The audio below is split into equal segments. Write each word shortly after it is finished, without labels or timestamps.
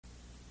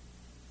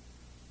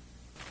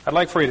I'd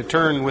like for you to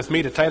turn with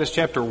me to Titus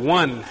chapter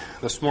 1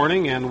 this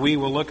morning, and we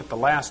will look at the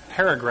last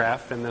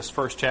paragraph in this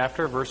first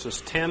chapter,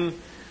 verses 10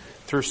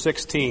 through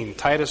 16.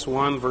 Titus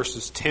 1,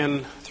 verses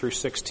 10 through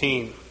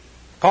 16.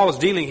 Paul is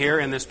dealing here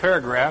in this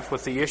paragraph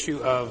with the issue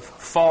of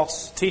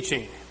false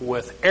teaching,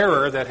 with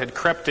error that had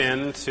crept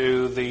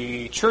into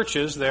the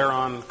churches there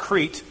on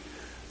Crete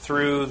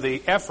through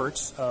the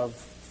efforts of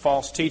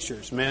false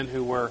teachers, men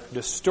who were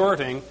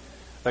distorting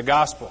the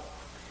gospel.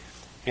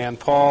 And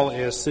Paul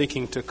is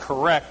seeking to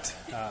correct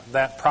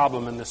that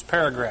problem in this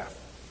paragraph.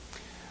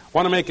 I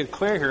want to make it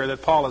clear here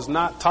that Paul is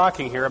not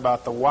talking here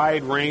about the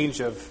wide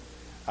range of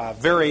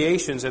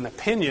variations in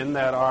opinion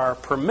that are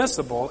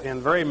permissible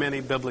in very many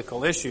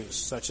biblical issues,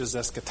 such as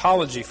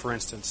eschatology, for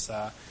instance.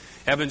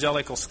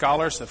 Evangelical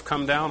scholars have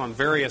come down on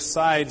various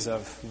sides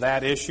of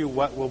that issue,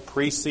 what will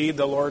precede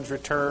the Lord's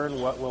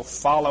return, what will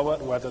follow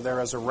it, whether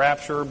there is a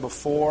rapture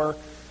before,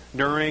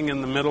 during,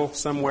 in the middle,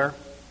 somewhere,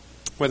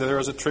 whether there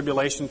is a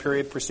tribulation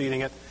period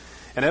preceding it.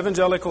 And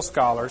evangelical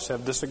scholars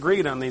have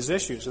disagreed on these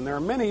issues. And there are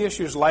many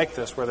issues like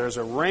this where there's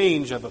a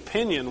range of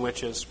opinion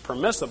which is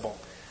permissible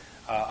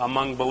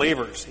among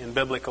believers in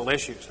biblical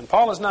issues. And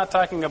Paul is not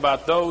talking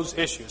about those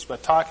issues,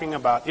 but talking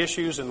about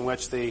issues in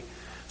which the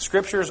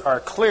Scriptures are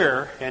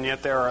clear, and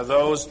yet there are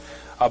those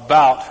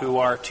about who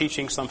are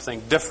teaching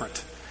something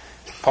different.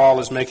 Paul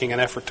is making an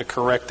effort to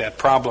correct that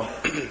problem.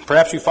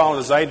 Perhaps you followed,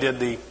 as I did,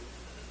 the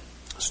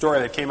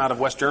story that came out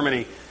of West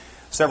Germany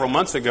several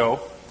months ago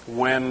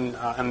when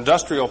an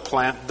industrial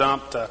plant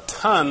dumped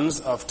tons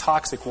of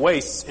toxic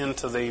wastes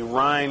into the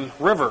Rhine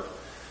River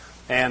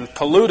and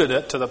polluted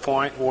it to the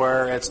point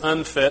where it's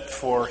unfit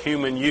for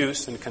human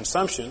use and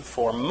consumption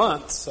for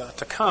months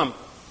to come.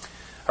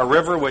 A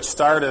river which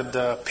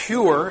started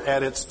pure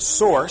at its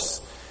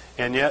source,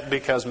 and yet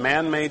because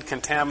man-made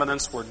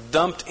contaminants were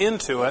dumped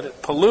into it,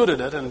 it polluted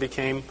it and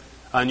became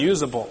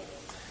unusable.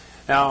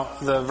 Now,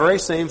 the very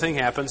same thing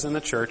happens in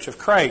the Church of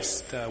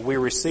Christ. We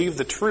receive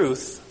the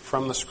truth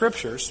from the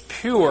Scriptures,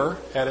 pure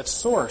at its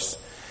source.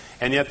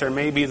 And yet there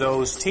may be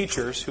those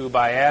teachers who,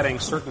 by adding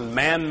certain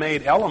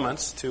man-made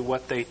elements to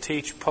what they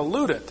teach,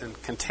 pollute it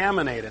and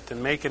contaminate it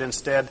and make it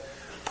instead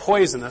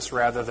poisonous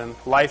rather than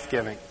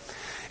life-giving.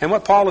 And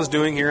what Paul is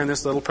doing here in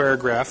this little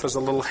paragraph is a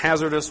little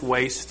hazardous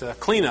waste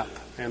cleanup.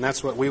 And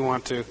that's what we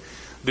want to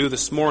do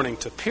this morning,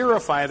 to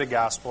purify the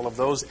gospel of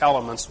those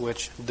elements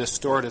which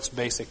distort its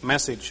basic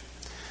message.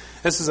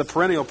 This is a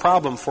perennial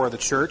problem for the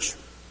church.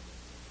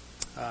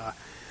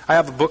 I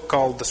have a book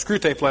called The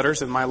Screwtape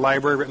Letters in my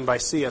library, written by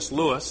C.S.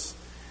 Lewis.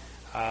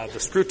 The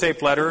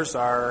Screwtape Letters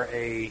are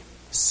a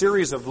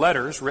series of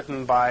letters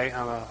written by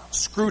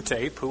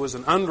Screwtape, who was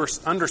an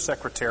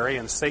undersecretary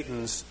in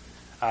Satan's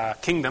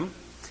kingdom.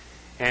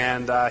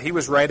 And he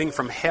was writing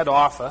from head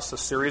office a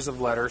series of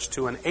letters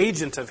to an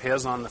agent of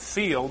his on the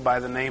field by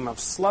the name of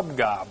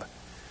Slubgob.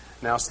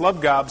 Now,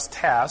 Slubgob's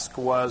task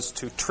was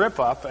to trip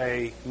up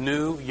a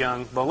new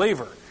young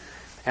believer.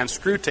 And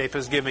Screwtape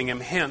is giving him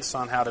hints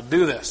on how to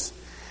do this.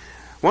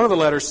 One of the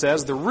letters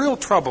says, the real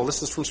trouble,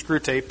 this is from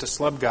Screwtape to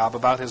Slubgob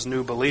about his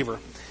new believer,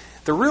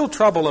 the real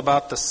trouble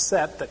about the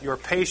set that your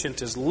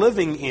patient is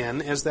living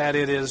in is that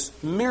it is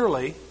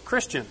merely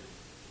Christian.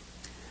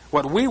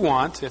 What we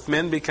want, if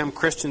men become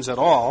Christians at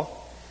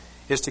all,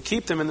 is to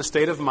keep them in the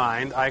state of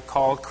mind I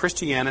call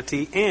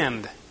Christianity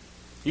and.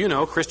 You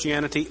know,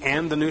 Christianity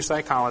and the new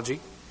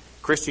psychology,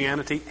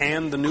 Christianity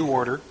and the new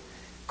order,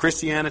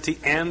 Christianity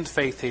and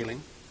faith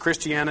healing,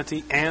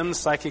 Christianity and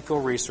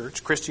psychical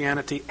research,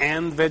 Christianity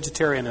and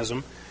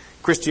vegetarianism,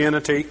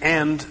 Christianity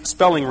and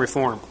spelling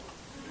reform.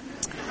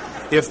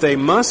 If they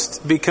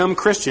must become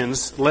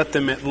Christians, let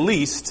them at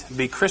least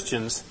be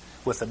Christians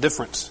with a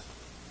difference.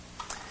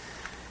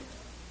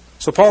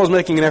 So Paul is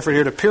making an effort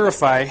here to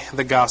purify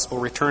the gospel,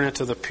 return it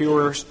to the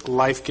pure,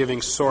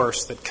 life-giving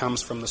source that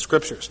comes from the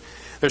Scriptures.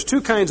 There's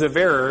two kinds of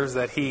errors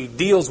that he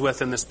deals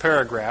with in this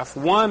paragraph.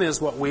 One is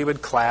what we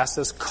would class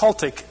as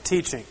cultic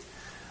teaching.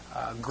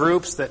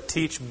 Groups that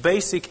teach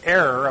basic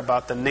error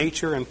about the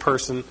nature and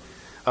person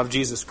of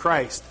Jesus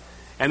Christ.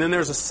 And then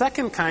there's a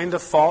second kind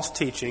of false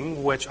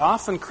teaching which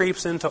often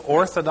creeps into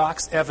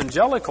Orthodox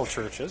evangelical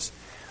churches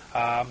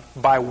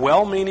by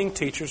well-meaning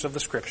teachers of the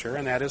Scripture,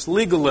 and that is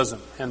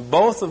legalism. And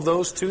both of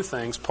those two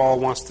things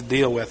Paul wants to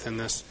deal with in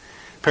this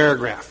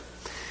paragraph.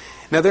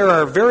 Now, there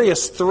are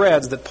various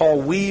threads that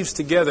Paul weaves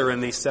together in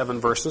these 7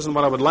 verses, and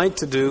what I would like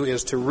to do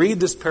is to read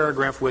this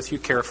paragraph with you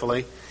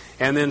carefully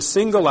and then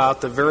single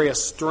out the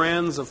various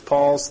strands of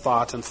Paul's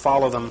thought and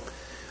follow them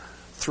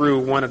through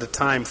one at a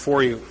time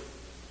for you.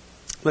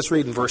 Let's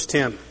read in verse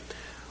 10.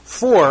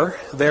 For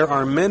there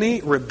are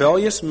many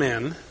rebellious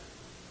men,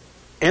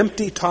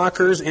 empty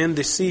talkers and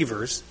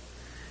deceivers,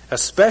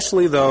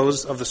 especially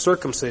those of the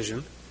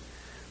circumcision,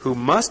 who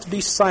must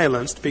be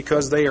silenced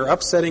because they are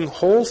upsetting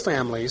whole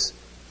families,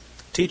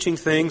 teaching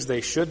things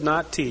they should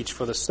not teach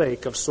for the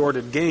sake of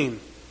sordid gain.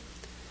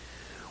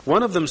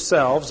 One of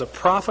themselves, a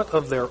prophet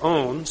of their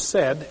own,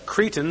 said,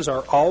 Cretans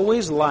are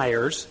always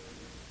liars,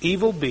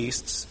 evil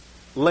beasts,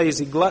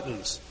 lazy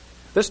gluttons.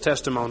 This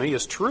testimony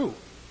is true.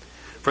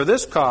 For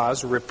this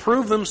cause,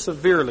 reprove them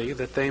severely,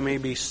 that they may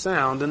be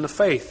sound in the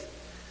faith,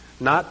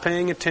 not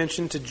paying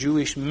attention to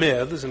Jewish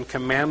myths and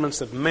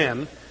commandments of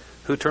men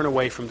who turn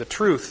away from the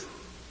truth.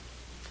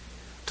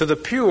 To the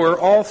pure,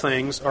 all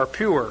things are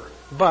pure,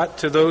 but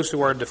to those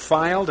who are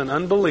defiled and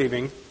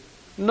unbelieving,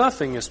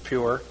 nothing is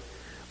pure,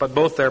 but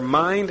both their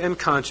mind and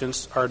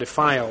conscience are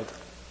defiled.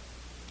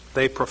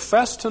 They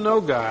profess to know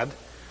God,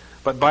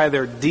 but by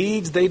their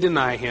deeds they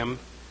deny Him,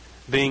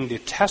 being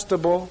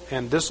detestable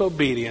and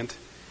disobedient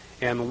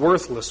and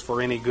worthless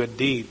for any good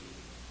deed.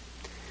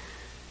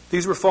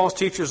 These were false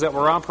teachers that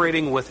were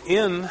operating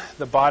within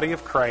the body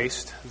of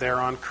Christ there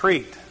on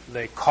Crete.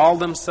 They called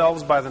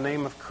themselves by the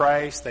name of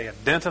Christ. They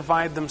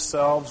identified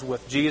themselves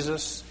with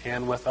Jesus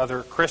and with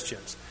other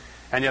Christians.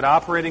 And yet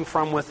operating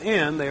from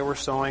within, they were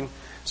sowing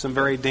some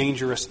very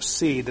dangerous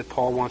seed that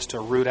Paul wants to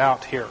root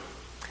out here.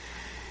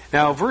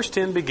 Now, verse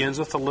 10 begins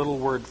with the little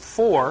word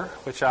for,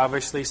 which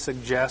obviously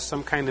suggests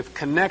some kind of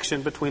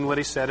connection between what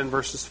he said in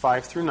verses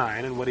 5 through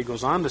 9 and what he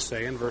goes on to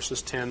say in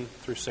verses 10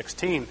 through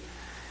 16.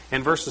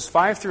 In verses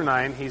 5 through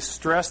 9, he's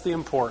stressed the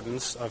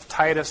importance of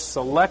Titus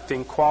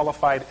selecting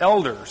qualified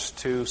elders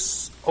to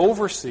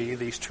oversee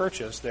these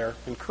churches there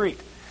in Crete.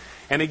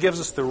 And he gives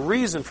us the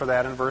reason for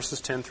that in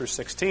verses 10 through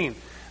 16.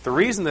 The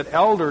reason that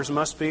elders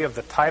must be of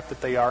the type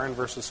that they are in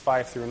verses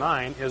 5 through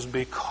 9 is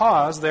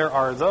because there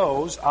are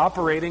those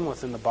operating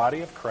within the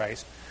body of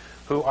Christ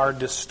who are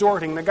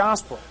distorting the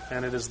gospel.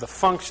 And it is the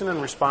function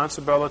and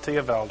responsibility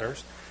of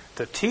elders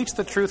to teach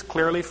the truth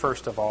clearly,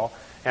 first of all,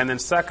 and then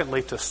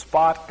secondly, to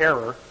spot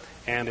error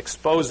and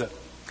expose it.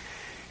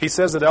 He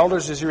says that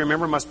elders, as you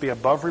remember, must be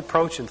above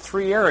reproach in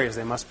three areas.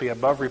 They must be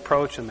above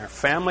reproach in their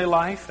family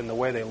life, in the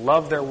way they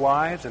love their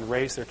wives and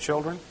raise their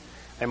children.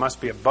 They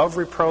must be above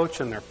reproach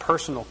in their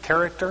personal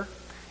character,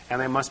 and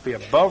they must be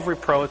above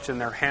reproach in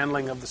their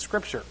handling of the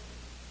Scripture.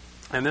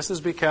 And this is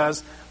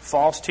because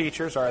false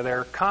teachers are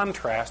their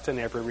contrast in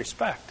every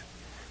respect.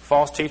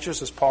 False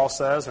teachers, as Paul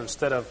says,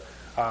 instead of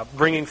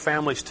bringing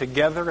families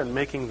together and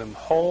making them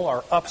whole,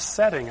 are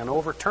upsetting and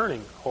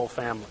overturning whole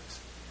families.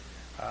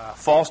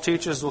 False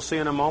teachers, we'll see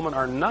in a moment,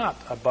 are not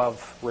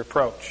above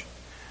reproach.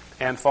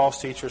 And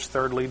false teachers,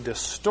 thirdly,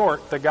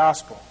 distort the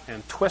gospel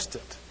and twist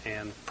it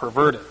and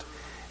pervert it.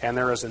 And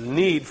there is a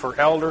need for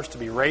elders to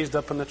be raised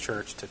up in the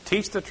church to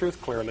teach the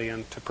truth clearly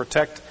and to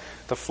protect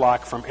the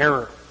flock from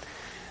error.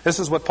 This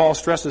is what Paul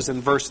stresses in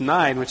verse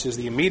 9, which is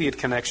the immediate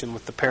connection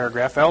with the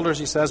paragraph. Elders,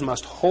 he says,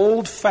 must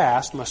hold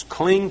fast, must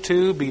cling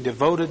to, be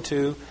devoted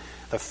to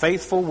the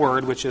faithful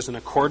word which is in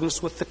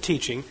accordance with the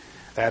teaching,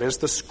 that is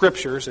the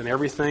Scriptures and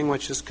everything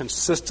which is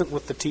consistent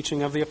with the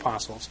teaching of the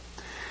apostles,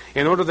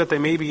 in order that they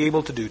may be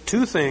able to do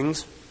two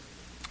things: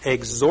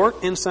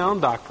 exhort in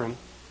sound doctrine,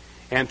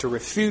 and to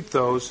refute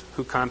those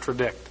who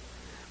contradict.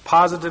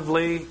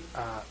 Positively,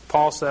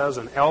 Paul says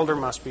an elder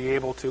must be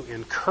able to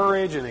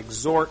encourage and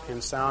exhort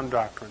in sound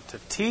doctrine, to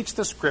teach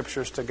the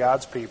Scriptures to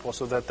God's people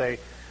so that they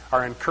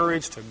are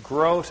encouraged to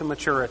grow to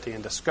maturity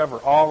and discover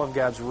all of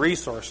God's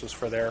resources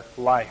for their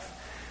life.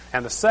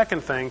 And the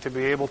second thing, to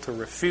be able to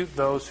refute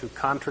those who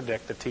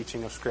contradict the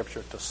teaching of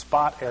Scripture, to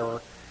spot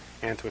error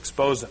and to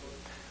expose it.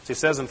 As he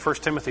says in 1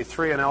 Timothy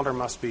 3, an elder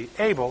must be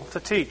able to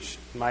teach.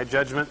 In my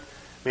judgment,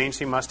 means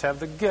he must have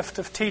the gift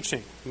of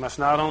teaching. He must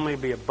not only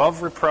be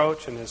above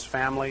reproach in his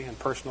family and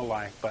personal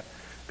life, but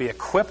be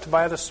equipped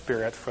by the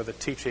Spirit for the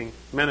teaching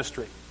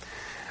ministry.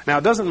 Now,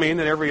 it doesn't mean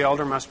that every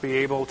elder must be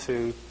able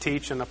to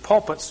teach in a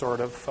pulpit sort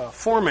of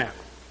format.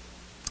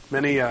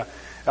 Many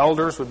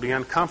elders would be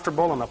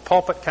uncomfortable in a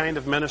pulpit kind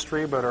of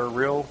ministry, but are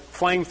real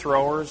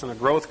flamethrowers in a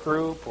growth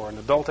group or an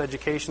adult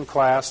education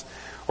class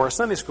or a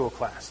Sunday school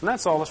class. And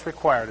that's all that's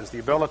required, is the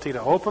ability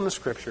to open the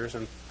Scriptures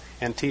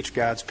and teach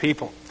God's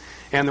people.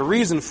 And the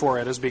reason for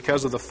it is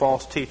because of the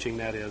false teaching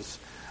that is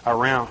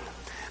around.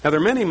 Now, there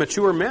are many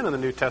mature men in the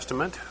New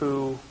Testament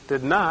who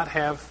did not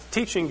have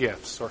teaching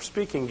gifts or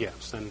speaking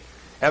gifts. And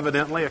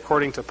evidently,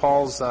 according to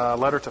Paul's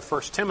letter to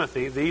 1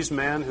 Timothy, these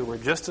men who were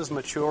just as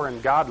mature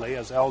and godly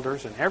as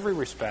elders in every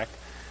respect,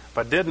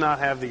 but did not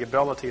have the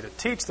ability to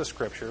teach the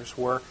Scriptures,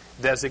 were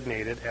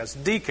designated as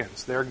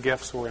deacons. Their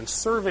gifts were in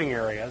serving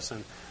areas,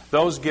 and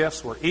those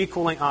gifts were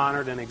equally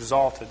honored and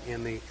exalted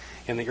in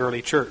the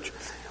early church.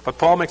 But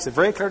Paul makes it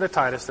very clear to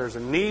Titus there's a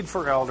need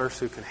for elders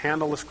who can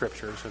handle the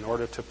Scriptures in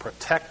order to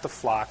protect the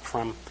flock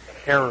from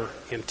error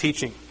in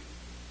teaching.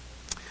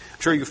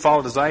 I'm sure you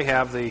followed, as I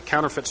have, the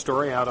counterfeit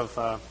story out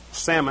of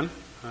Salmon,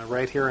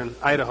 right here in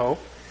Idaho.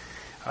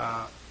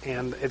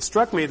 And it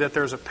struck me that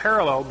there's a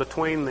parallel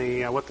between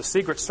what the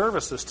Secret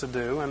Service is to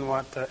do and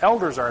what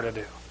elders are to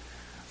do.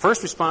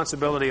 First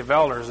responsibility of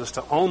elders is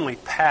to only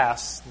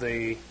pass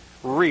the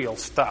real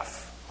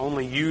stuff,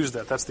 only use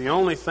that. That's the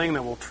only thing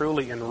that will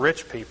truly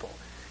enrich people,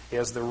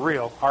 is the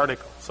real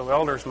article. So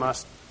elders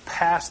must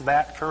pass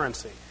that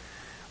currency.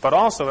 But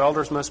also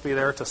elders must be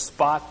there to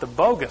spot the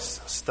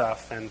bogus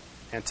stuff and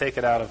take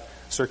it out of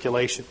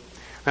circulation.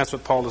 That's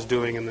what Paul is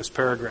doing in this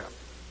paragraph.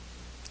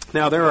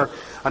 Now, there are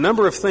a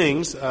number of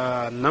things,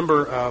 a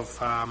number of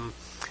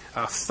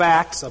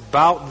facts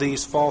about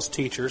these false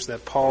teachers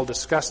that Paul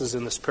discusses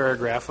in this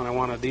paragraph, and I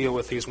want to deal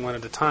with these one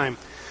at a time.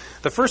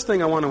 The first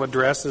thing I want to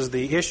address is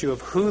the issue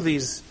of who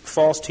these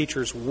false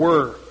teachers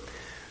were.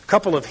 A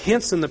couple of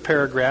hints in the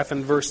paragraph.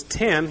 In verse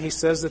 10, he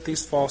says that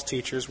these false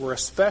teachers were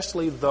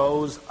especially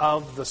those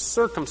of the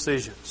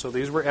circumcision. So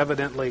these were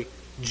evidently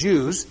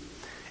Jews,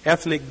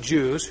 ethnic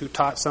Jews who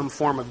taught some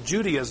form of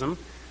Judaism,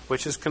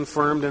 which is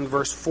confirmed in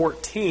verse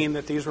 14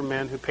 that these were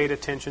men who paid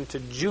attention to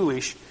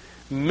Jewish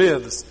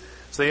myths.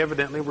 So they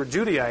evidently were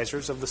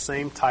Judaizers of the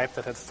same type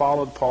that had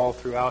followed Paul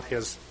throughout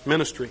his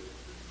ministry.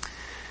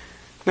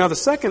 Now, the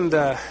second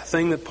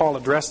thing that Paul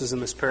addresses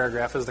in this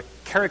paragraph is the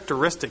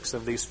characteristics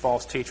of these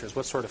false teachers,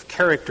 what sort of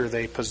character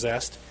they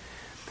possessed.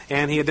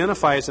 And he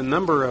identifies a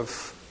number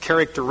of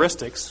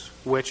characteristics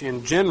which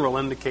in general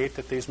indicate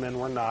that these men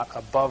were not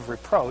above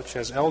reproach,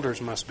 as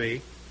elders must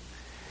be.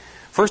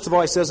 First of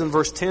all, he says in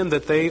verse 10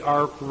 that they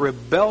are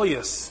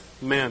rebellious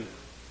men.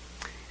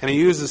 And he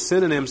uses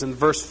synonyms in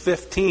verse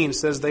 15,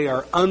 says they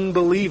are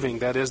unbelieving,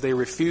 that is, they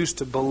refuse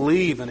to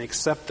believe and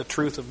accept the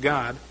truth of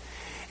God.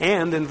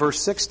 And in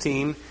verse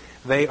 16,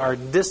 they are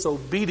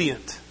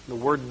disobedient. The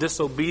word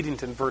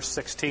disobedient in verse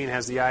 16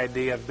 has the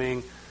idea of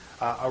being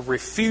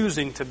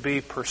refusing to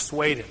be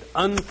persuaded,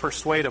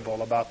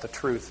 unpersuadable about the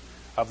truth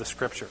of the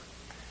Scripture.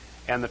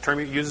 And the term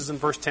he uses in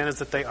verse 10 is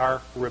that they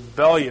are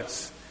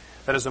rebellious.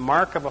 That is, a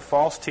mark of a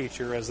false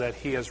teacher is that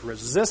he is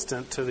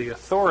resistant to the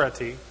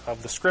authority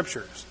of the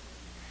Scriptures.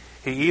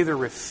 He either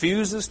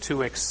refuses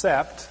to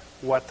accept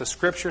what the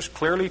Scriptures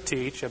clearly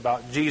teach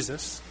about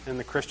Jesus in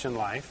the Christian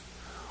life,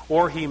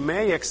 or he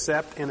may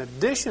accept, in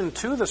addition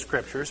to the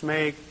Scriptures,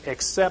 may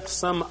accept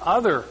some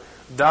other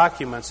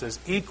documents as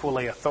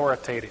equally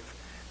authoritative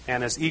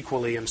and as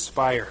equally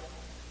inspired.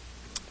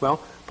 Well,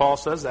 Paul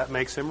says that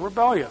makes him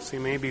rebellious. He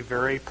may be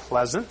very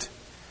pleasant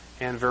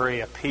and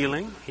very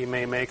appealing. He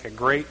may make a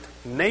great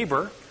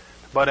neighbor,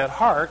 but at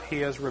heart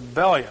he is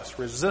rebellious,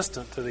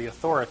 resistant to the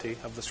authority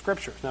of the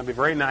Scriptures. Now, it would be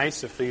very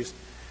nice if these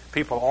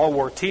people all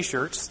wore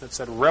T-shirts that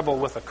said "Rebel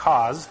with a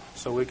Cause"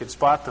 so we could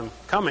spot them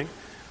coming,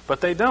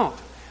 but they don't.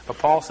 But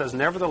Paul says,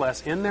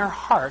 nevertheless, in their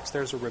hearts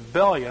there's a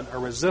rebellion, a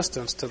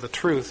resistance to the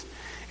truth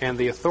and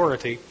the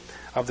authority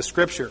of the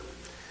Scripture.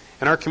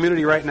 In our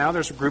community right now,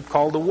 there's a group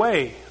called The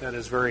Way that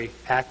is very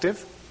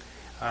active.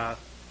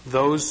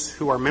 Those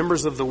who are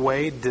members of The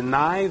Way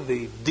deny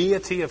the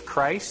deity of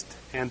Christ,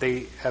 and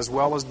they, as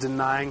well as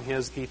denying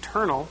His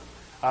eternal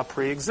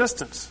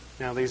preexistence.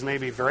 Now, these may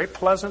be very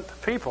pleasant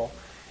people,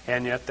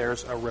 and yet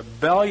there's a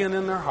rebellion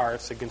in their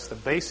hearts against the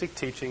basic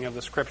teaching of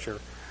the Scripture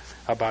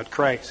about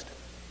Christ.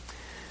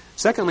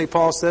 Secondly,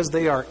 Paul says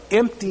they are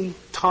empty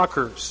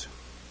talkers.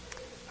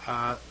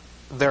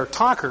 They're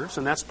talkers,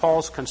 and that's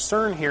Paul's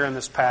concern here in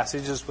this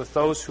passage, is with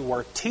those who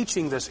are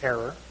teaching this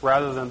error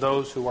rather than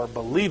those who are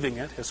believing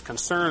it. His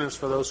concern is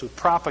for those who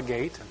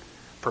propagate and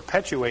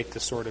perpetuate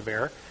this sort of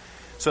error.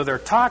 So they're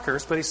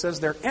talkers, but he says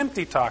they're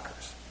empty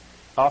talkers.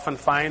 I often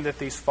find that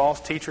these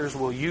false teachers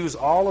will use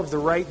all of the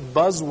right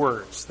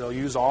buzzwords. They'll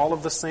use all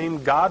of the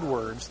same God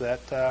words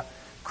that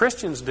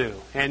Christians do.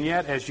 And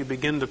yet, as you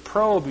begin to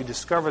probe, you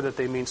discover that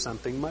they mean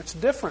something much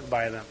different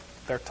by them.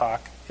 Their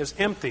talk is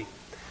empty.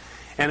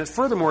 And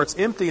furthermore, it's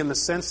empty in the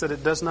sense that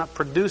it does not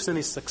produce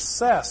any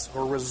success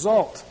or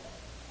result.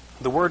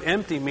 The word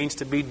empty means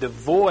to be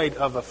devoid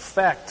of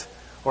effect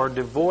or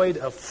devoid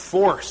of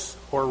force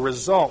or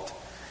result.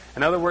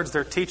 In other words,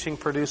 their teaching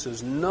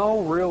produces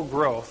no real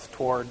growth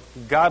toward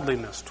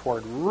godliness,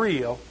 toward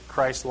real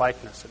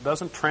Christ-likeness. It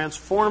doesn't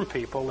transform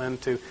people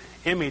into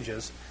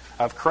images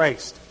of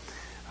Christ.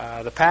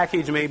 The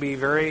package may be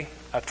very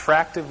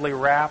attractively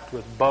wrapped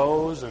with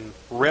bows and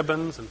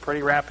ribbons and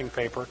pretty wrapping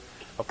paper,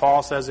 but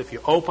Paul says if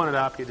you open it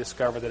up, you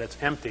discover that it's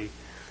empty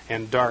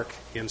and dark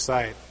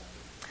inside.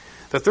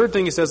 The third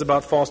thing he says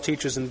about false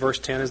teachers in verse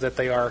 10 is that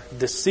they are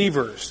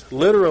deceivers.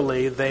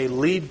 Literally, they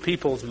lead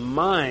people's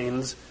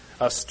minds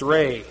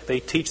astray. They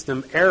teach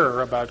them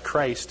error about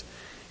Christ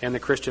and the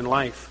Christian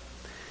life.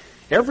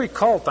 Every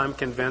cult, I'm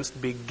convinced,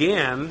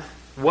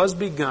 was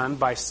begun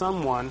by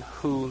someone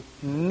who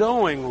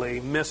knowingly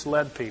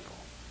misled people.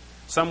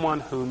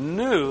 Someone who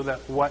knew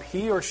that what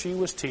he or she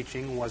was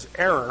teaching was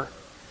error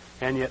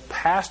and yet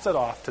passed it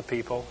off to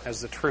people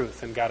as the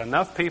truth and got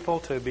enough people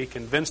to be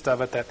convinced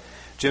of it that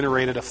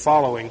generated a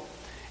following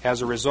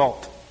as a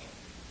result.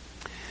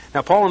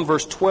 Now, Paul in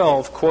verse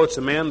 12 quotes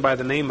a man by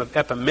the name of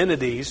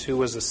Epimenides, who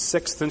was a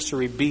 6th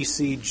century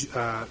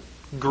BC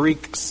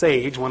Greek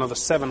sage, one of the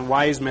 7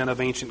 wise men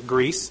of ancient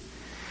Greece.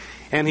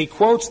 And he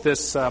quotes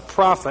this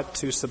prophet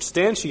to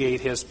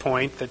substantiate his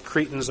point that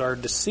Cretans are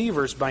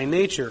deceivers by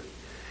nature.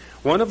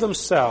 One of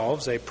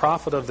themselves, a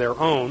prophet of their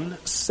own,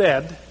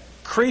 said,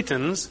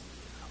 "Cretans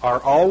are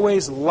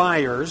always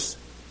liars,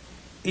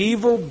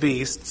 evil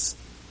beasts,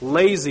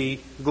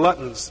 lazy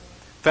gluttons."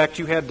 In fact,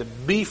 you had to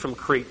be from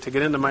Crete to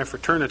get into my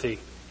fraternity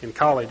in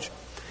college.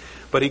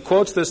 But he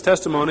quotes this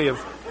testimony of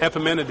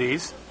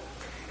Epimenides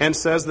and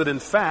says that in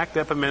fact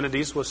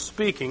Epimenides was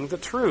speaking the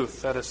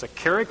truth, that it's a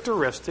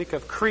characteristic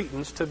of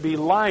Cretans to be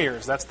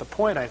liars. That's the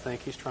point I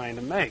think he's trying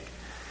to make.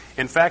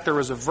 In fact, there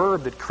was a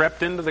verb that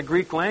crept into the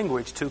Greek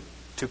language to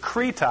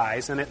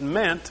kritize, and it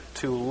meant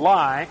to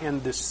lie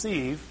and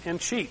deceive and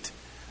cheat.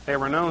 They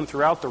were known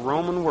throughout the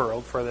Roman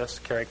world for this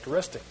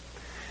characteristic.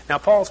 Now,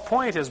 Paul's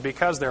point is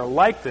because they're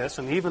like this,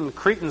 and even the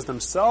Cretans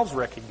themselves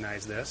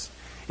recognize this,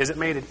 is it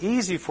made it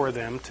easy for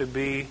them to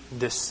be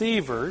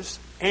deceivers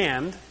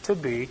and to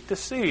be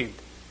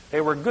deceived.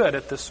 They were good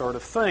at this sort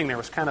of thing. There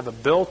was kind of a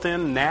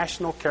built-in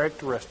national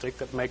characteristic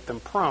that made them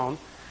prone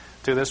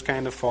to this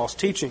kind of false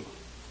teaching.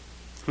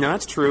 Now,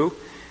 that's true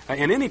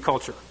in any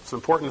culture. It's an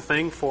important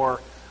thing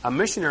for a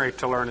missionary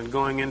to learn in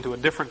going into a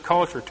different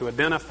culture, to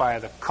identify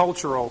the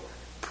cultural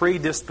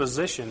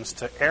predispositions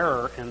to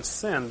error and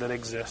sin that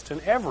exist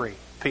in every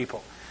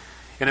people.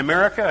 In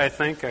America, I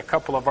think a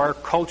couple of our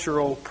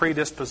cultural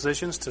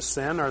predispositions to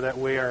sin are that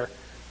we are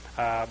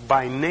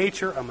by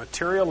nature a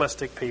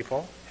materialistic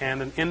people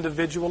and an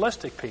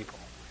individualistic people.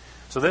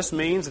 So this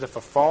means that if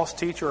a false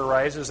teacher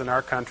arises in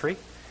our country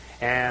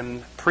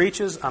and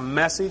preaches a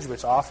message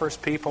which offers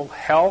people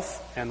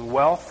health and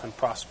wealth and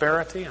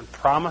prosperity and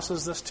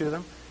promises this to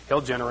them,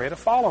 he'll generate a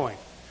following.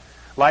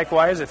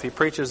 Likewise, if he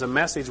preaches a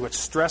message which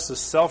stresses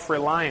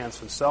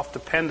self-reliance and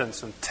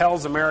self-dependence and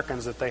tells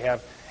Americans that they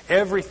have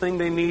everything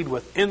they need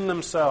within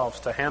themselves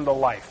to handle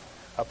life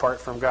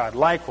apart from God,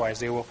 likewise,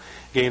 they will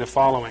gain a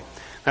following.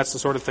 That's the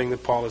sort of thing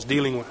that Paul is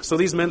dealing with. So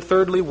these men,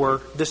 thirdly,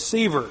 were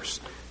deceivers,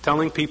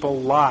 telling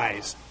people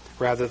lies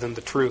rather than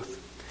the truth.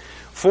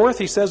 Fourth,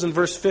 he says in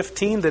verse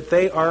 15 that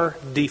they are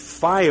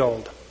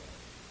defiled.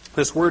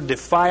 This word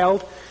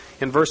defiled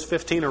in verse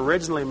 15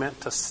 originally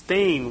meant to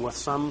stain with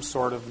some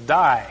sort of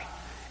dye.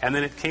 And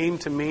then it came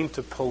to mean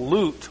to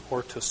pollute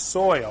or to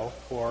soil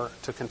or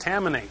to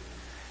contaminate.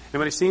 And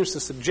what he seems to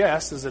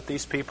suggest is that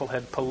these people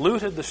had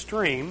polluted the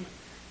stream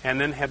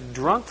and then had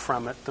drunk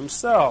from it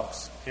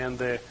themselves. And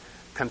the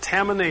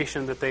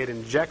contamination that they had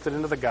injected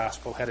into the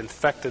gospel had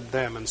infected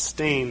them and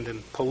stained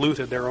and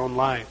polluted their own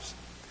lives.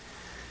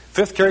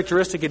 Fifth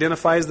characteristic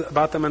identifies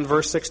about them in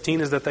verse 16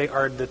 is that they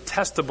are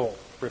detestable,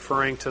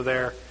 referring to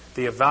the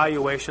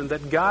evaluation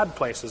that God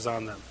places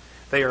on them.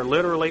 They are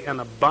literally an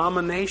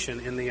abomination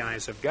in the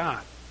eyes of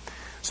God.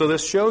 So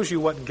this shows you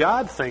what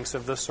God thinks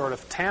of this sort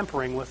of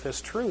tampering with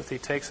this truth. He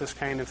takes this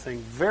kind of thing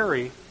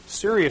very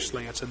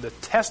seriously. It's a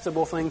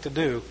detestable thing to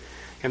do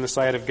in the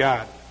sight of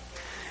God.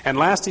 And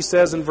last he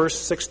says in verse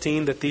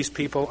 16 that these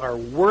people are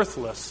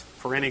worthless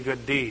for any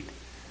good deed.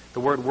 The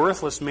word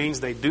worthless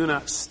means they do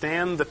not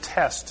stand the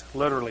test,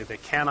 literally. They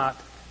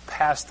cannot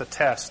pass the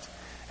test,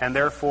 and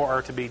therefore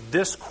are to be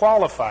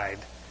disqualified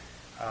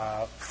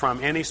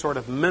from any sort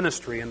of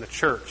ministry in the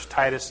church.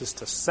 Titus is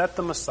to set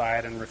them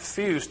aside and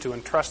refuse to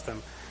entrust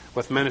them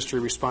with ministry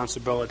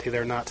responsibility.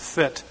 They're not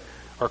fit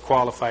or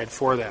qualified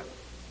for that.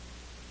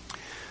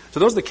 So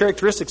those are the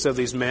characteristics of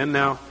these men.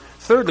 Now,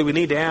 thirdly, we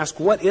need to ask,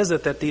 what is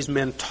it that these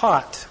men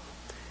taught?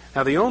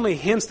 Now, the only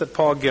hints that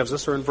Paul gives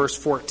us are in verse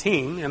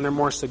 14, and they're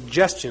more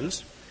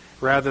suggestions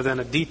rather than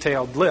a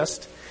detailed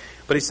list.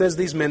 But he says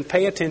these men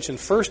pay attention,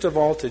 first of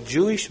all, to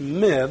Jewish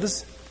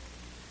myths,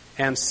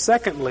 and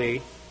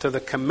secondly, to the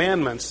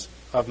commandments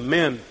of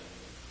men.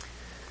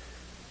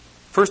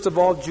 First of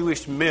all,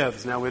 Jewish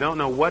myths. Now, we don't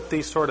know what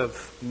these sort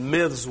of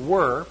myths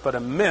were, but a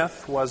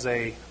myth was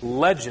a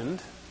legend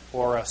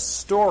or a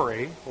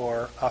story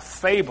or a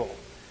fable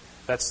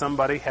that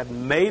somebody had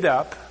made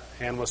up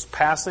and was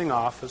passing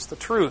off as the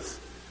truth.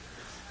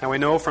 Now, we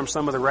know from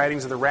some of the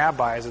writings of the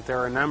rabbis that there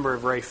are a number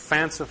of very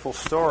fanciful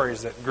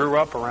stories that grew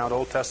up around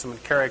Old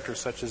Testament characters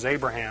such as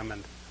Abraham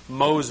and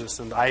Moses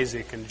and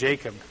Isaac and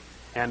Jacob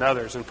and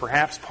others. And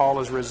perhaps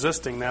Paul is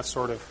resisting that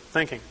sort of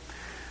thinking.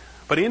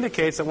 But he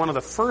indicates that one of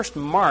the first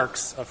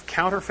marks of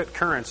counterfeit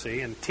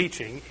currency and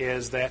teaching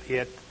is that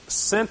it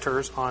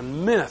centers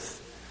on myth,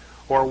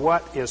 or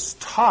what is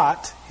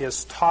taught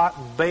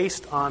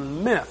based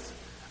on myth,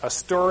 a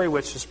story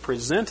which is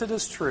presented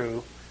as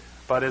true,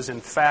 but is in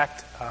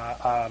fact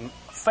a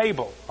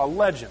fable, a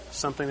legend,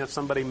 something that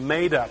somebody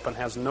made up and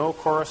has no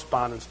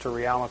correspondence to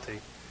reality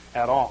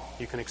at all.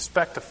 You can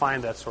expect to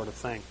find that sort of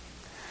thing.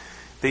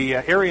 The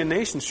Aryan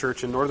Nations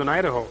Church in northern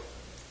Idaho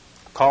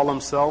call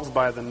themselves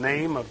by the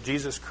name of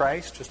Jesus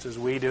Christ, just as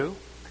we do,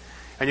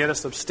 and yet a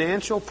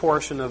substantial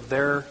portion of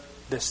their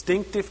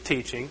distinctive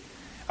teaching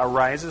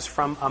arises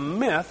from a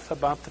myth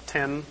about the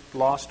 10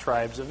 lost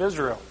tribes of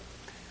Israel.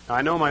 Now,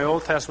 I know my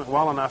Old Testament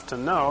well enough to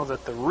know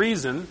that the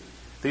reason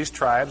these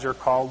tribes are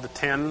called the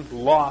 10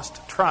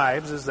 lost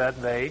tribes is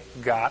that they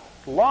got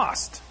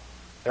lost.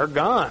 They're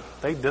gone.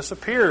 They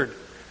disappeared.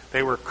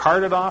 They were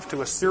carted off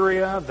to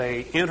Assyria.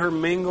 They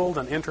intermingled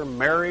and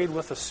intermarried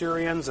with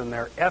Assyrians, and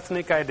their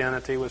ethnic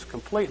identity was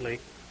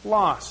completely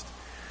lost.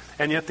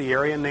 And yet the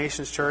Aryan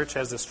Nations Church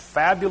has this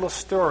fabulous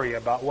story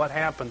about what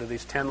happened to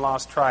these 10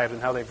 lost tribes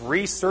and how they've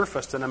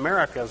resurfaced in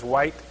America as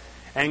white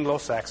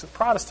Anglo-Saxon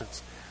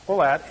Protestants. Well,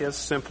 that is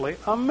simply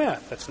a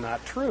myth. It's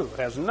not true. It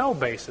has no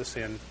basis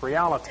in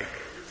reality.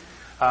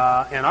 In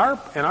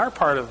our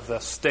part of the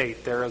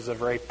state, there is a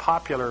very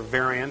popular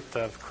variant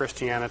of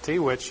Christianity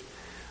which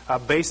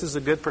bases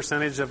a good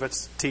percentage of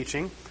its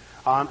teaching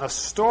on a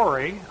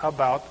story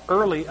about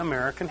early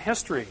American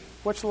history.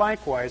 which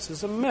likewise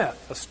is a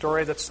myth, a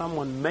story that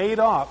someone made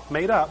up,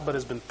 but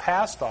has been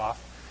passed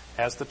off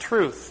as the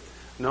truth.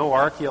 No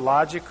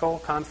archaeological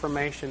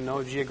confirmation,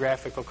 no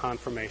geographical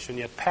confirmation,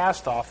 yet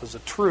passed off as a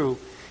true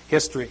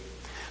history.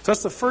 So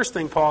that's the first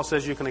thing Paul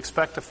says you can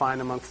expect to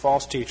find among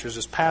false teachers,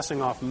 is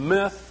passing off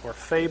myth or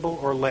fable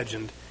or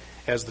legend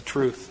as the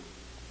truth.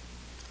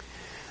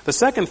 The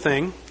second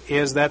thing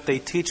is that they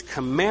teach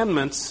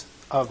commandments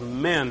of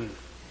men.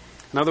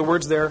 In other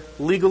words, they're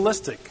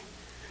legalistic.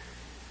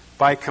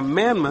 By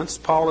commandments,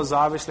 Paul is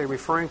obviously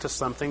referring to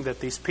something that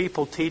these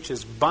people teach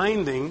is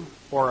binding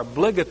or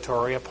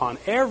obligatory upon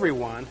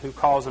everyone who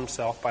calls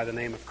himself by the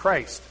name of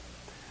Christ.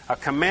 A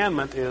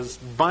commandment is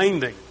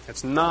binding.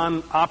 It's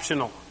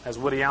non-optional. As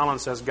Woody Allen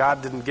says,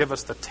 God didn't give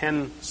us the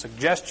 10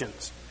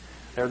 suggestions.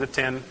 They're the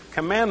 10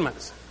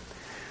 commandments.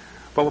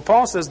 But what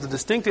Paul says, the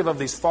distinctive of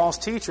these false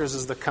teachers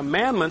is the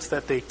commandments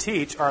that they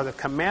teach are the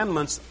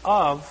commandments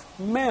of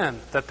men,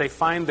 that they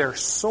find their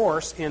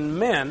source in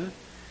men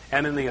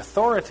and in the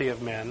authority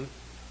of men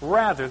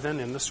rather than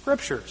in the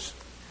Scriptures.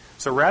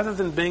 So rather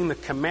than being the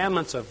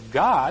commandments of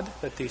God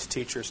that these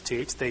teachers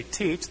teach, they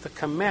teach the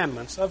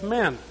commandments of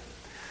men.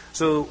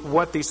 So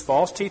what these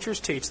false teachers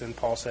teach, then,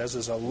 Paul says,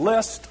 is a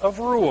list of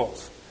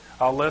rules,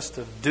 a list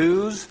of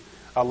do's,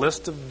 a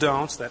list of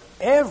don'ts that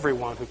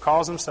everyone who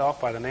calls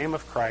himself by the name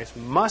of Christ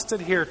must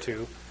adhere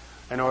to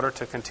in order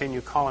to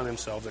continue calling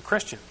themselves a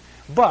Christian.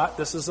 But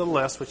this is a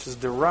list which is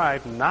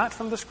derived not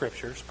from the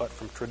Scriptures, but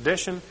from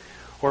tradition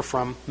or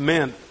from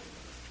men.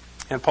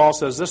 And Paul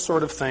says this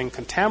sort of thing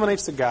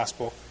contaminates the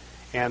gospel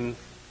and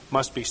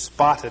must be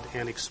spotted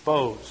and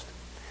exposed.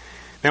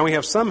 Now we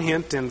have some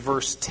hint in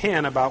verse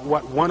 10 about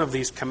what one of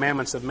these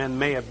commandments of men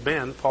may have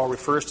been. Paul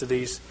refers to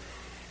these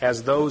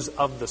as those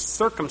of the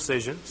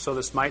circumcision. So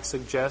this might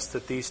suggest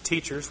that these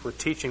teachers were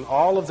teaching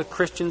all of the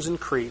Christians in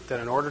Crete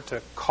that in order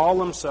to call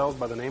themselves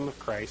by the name of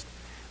Christ,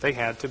 they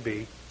had to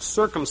be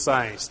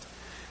circumcised.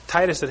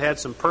 Titus had had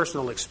some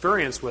personal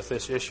experience with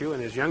this issue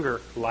in his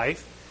younger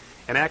life.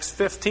 In Acts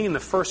 15, the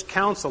first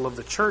council of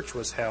the church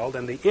was held,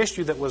 and the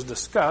issue that was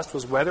discussed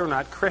was whether or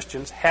not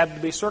Christians had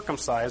to be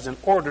circumcised in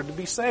order to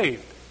be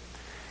saved.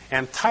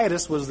 And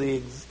Titus was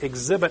the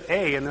exhibit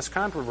A in this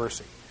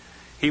controversy.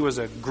 He was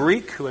a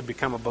Greek who had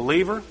become a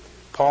believer.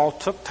 Paul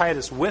took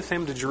Titus with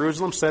him to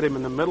Jerusalem, set him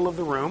in the middle of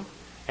the room,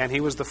 and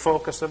he was the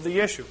focus of the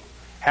issue.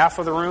 Half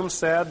of the room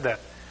said that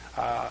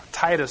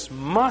Titus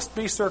must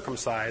be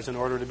circumcised in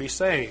order to be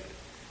saved.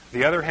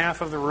 The other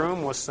half of the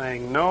room was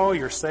saying, no,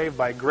 you're saved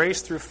by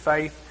grace through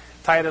faith.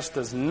 Titus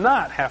does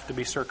not have to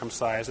be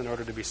circumcised in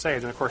order to be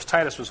saved. And of course,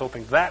 Titus was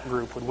hoping that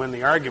group would win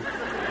the argument.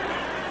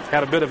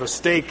 Had a bit of a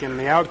stake in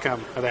the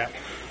outcome of that.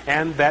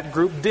 And that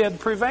group did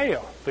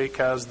prevail,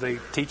 because the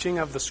teaching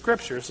of the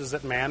Scriptures is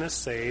that man is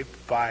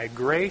saved by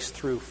grace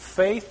through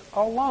faith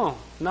alone,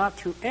 not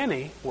through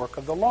any work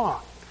of the law.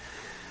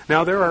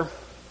 Now, there are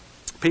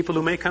people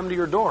who may come to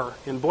your door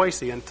in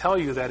Boise and tell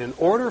you that in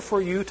order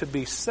for you to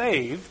be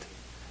saved,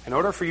 in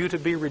order for you to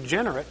be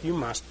regenerate, you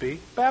must be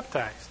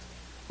baptized.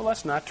 Well,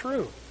 that's not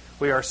true.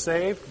 We are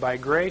saved by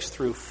grace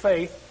through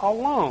faith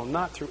alone,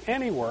 not through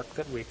any work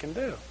that we can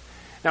do.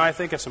 Now, I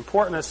think it's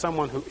important as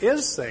someone who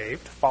is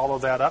saved, follow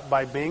that up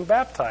by being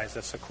baptized.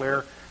 That's a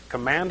clear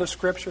command of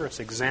Scripture. It's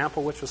an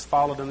example which was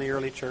followed in the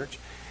early church.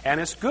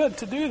 And it's good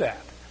to do that.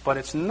 But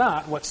it's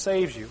not what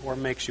saves you or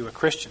makes you a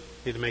Christian.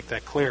 You need to make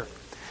that clear.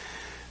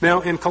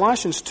 Now, in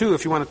Colossians 2,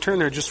 if you want to turn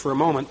there just for a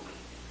moment,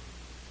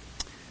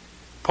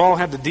 Paul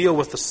had to deal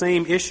with the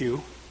same issue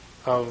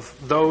of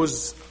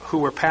those who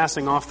were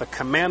passing off the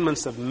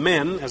commandments of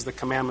men as the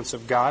commandments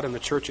of God in the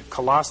church at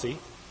Colossae.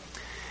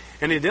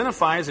 And he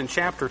identifies in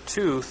chapter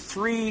 2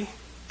 three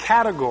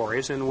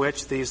categories in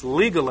which these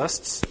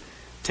legalists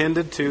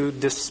tended to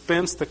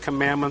dispense the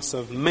commandments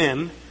of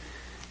men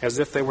as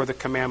if they were the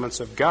commandments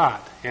of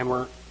God, and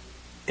were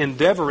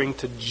endeavoring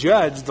to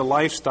judge the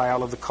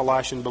lifestyle of the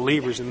Colossian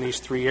believers in these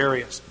three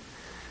areas.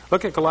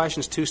 Look at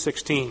Colossians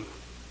 2:16.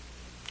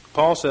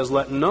 Paul says,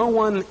 let no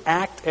one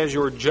act as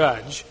your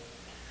judge.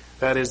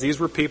 That is, these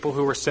were people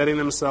who were setting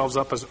themselves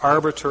up as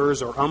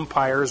arbiters or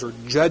umpires or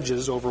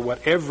judges over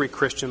what every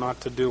Christian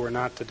ought to do or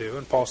not to do.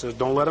 And Paul says,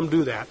 don't let them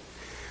do that.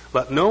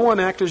 Let no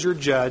one act as your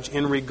judge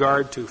in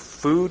regard to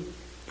food,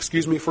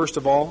 first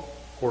of all,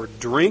 or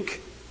drink,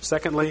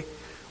 secondly,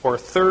 or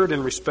third,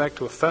 in respect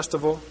to a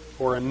festival,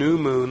 or a new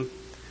moon,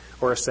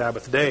 or a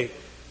Sabbath day.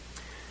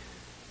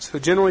 So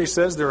generally he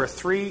says there are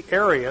three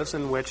areas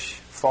in which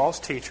false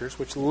teachers,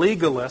 which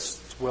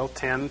legalists will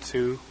tend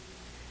to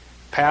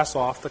pass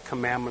off the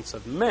commandments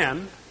of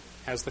men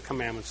as the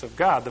commandments of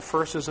God. The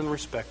first is in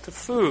respect to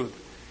food.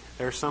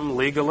 There are some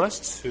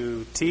legalists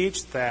who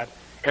teach that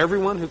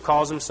everyone who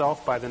calls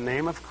himself by the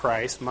name of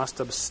Christ must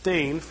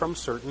abstain from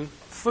certain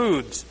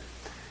foods,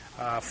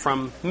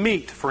 from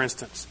meat, for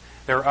instance.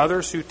 There are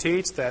others who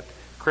teach that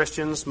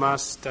Christians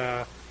must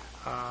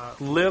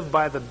live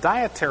by the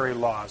dietary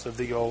laws of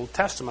the Old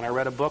Testament. I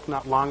read a book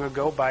not long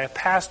ago by a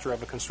pastor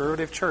of a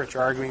conservative church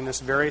arguing this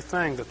very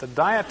thing, that the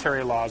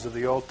dietary laws of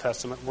the Old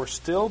Testament were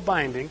still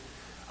binding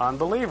on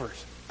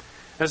believers.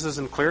 This is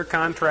in clear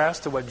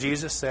contrast to what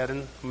Jesus said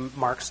in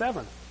Mark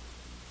 7.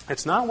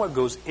 It's not what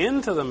goes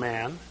into the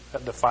man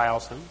that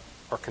defiles him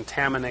or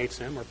contaminates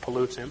him or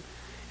pollutes him.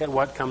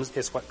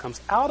 It's what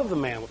comes out of the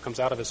man, what comes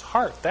out of his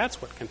heart.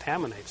 That's what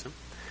contaminates him.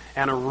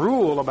 And a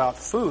rule about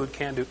food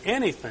can't do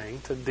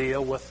anything to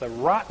deal with the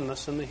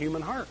rottenness in the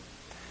human heart.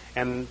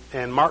 And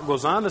Mark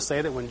goes on to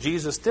say that when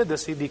Jesus did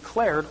this, he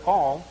declared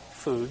all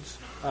foods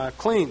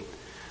clean.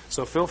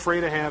 So feel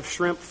free to have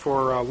shrimp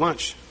for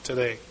lunch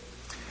today.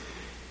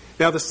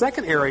 Now, the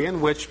second area in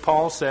which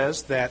Paul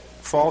says that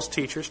false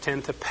teachers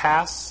tend to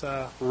pass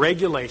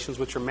regulations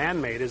which are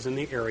man-made is in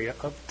the area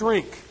of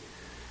drink.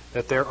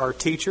 That there are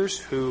teachers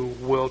who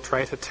will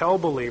try to tell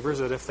believers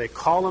that if they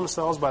call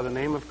themselves by the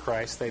name of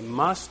Christ, they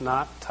must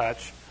not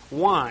touch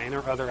wine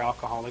or other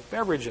alcoholic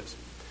beverages.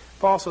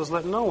 Paul says,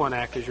 let no one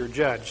act as your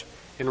judge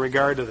in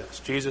regard to this.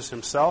 Jesus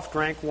himself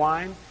drank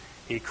wine.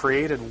 He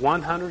created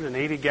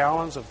 180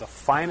 gallons of the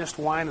finest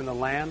wine in the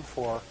land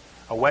for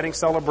a wedding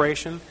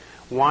celebration.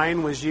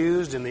 Wine was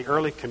used in the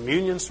early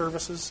communion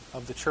services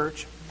of the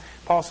church.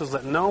 Paul says,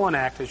 let no one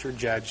act as your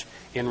judge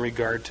in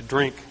regard to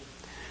drink.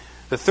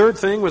 The third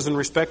thing was in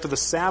respect to the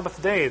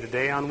Sabbath day, the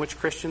day on which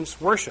Christians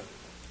worship.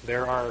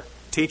 There are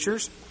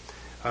teachers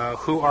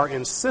who are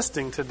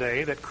insisting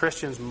today that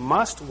Christians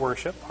must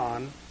worship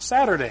on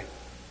Saturday.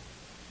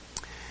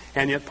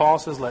 And yet Paul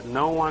says, let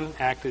no one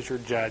act as your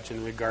judge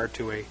in regard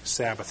to a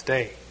Sabbath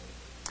day.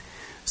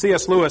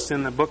 C.S. Lewis,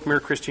 in the book Mere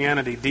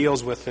Christianity,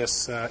 deals with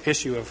this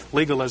issue of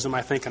legalism,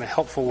 I think, in a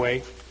helpful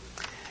way.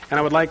 And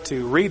I would like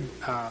to read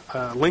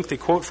a lengthy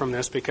quote from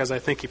this because I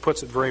think he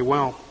puts it very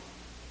well.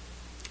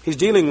 He's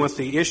dealing with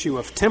the issue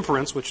of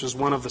temperance, which is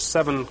one of the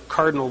 7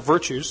 cardinal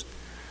virtues.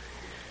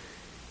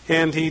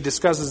 And he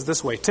discusses it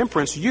this way.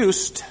 Temperance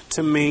used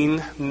to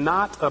mean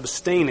not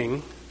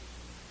abstaining,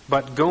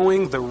 but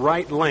going the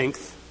right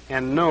length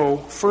and no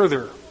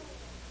further.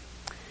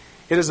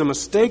 It is a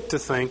mistake to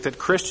think that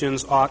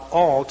Christians ought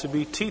all to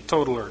be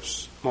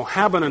teetotalers.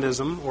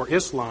 Mohammedanism, or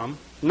Islam,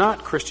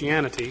 not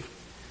Christianity,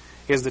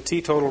 is the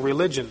teetotal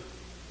religion.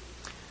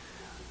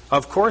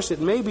 Of course, it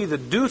may be the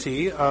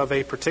duty of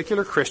a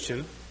particular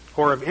Christian,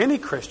 or of any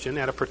Christian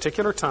at a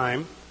particular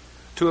time,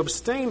 to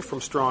abstain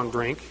from strong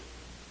drink,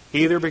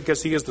 either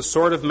because he is the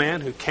sort of man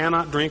who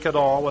cannot drink at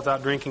all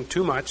without drinking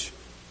too much,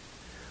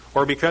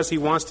 or because he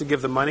wants to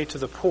give the money to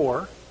the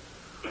poor,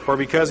 or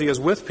because he is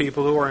with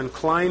people who are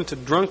inclined to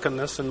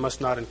drunkenness and must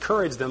not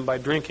encourage them by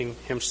drinking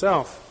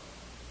himself.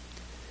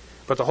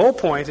 But the whole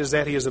point is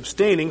that he is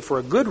abstaining for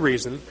a good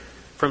reason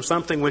from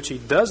something which he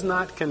does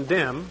not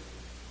condemn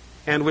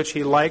and which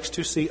he likes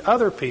to see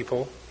other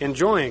people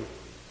enjoying.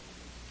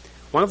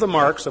 One of the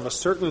marks of a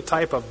certain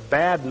type of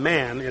bad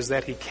man is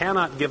that he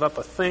cannot give up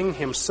a thing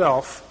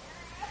himself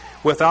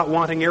without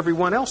wanting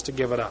everyone else to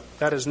give it up.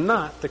 That is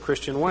not the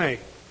Christian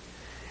way.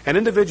 An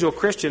individual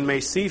Christian may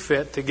see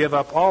fit to give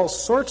up all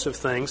sorts of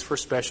things for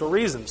special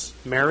reasons.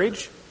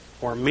 Marriage,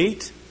 or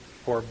meat,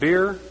 or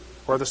beer,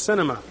 or the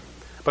cinema.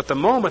 But the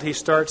moment he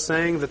starts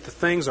saying that the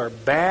things are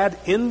bad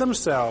in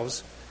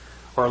themselves,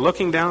 or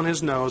looking down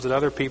his nose at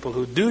other people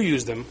who do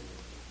use them,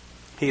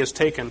 he has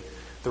taken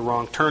the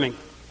wrong turning.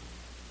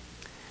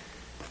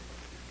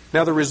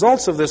 Now, the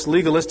results of this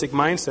legalistic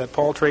mindset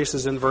Paul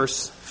traces in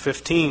verse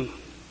 15.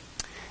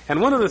 And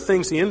one of the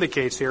things he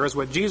indicates here is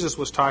what Jesus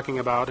was talking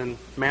about in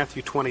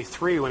Matthew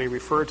 23 when he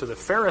referred to the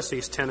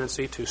Pharisees'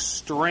 tendency to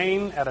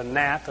strain at a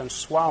gnat and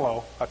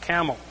swallow a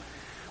camel.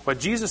 What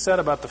Jesus said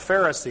about the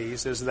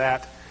Pharisees is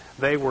that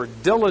they were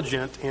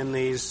diligent in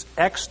these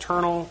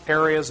external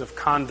areas of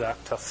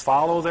conduct to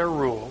follow their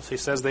rules. He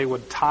says they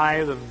would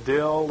tithe of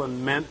dill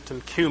and mint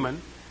and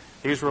cumin.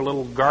 These were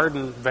little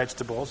garden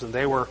vegetables, and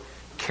they were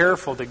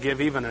careful to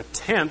give even a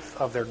tenth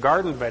of their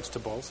garden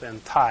vegetables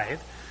and tithe.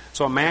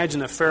 So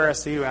imagine a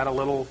Pharisee who had a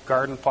little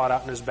garden plot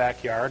out in his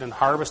backyard and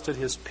harvested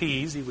his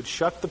peas. He would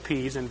shuck the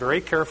peas and very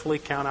carefully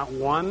count out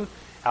 1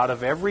 out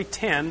of every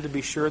 10 to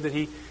be sure that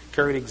he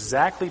carried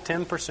exactly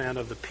 10%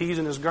 of the peas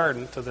in his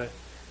garden to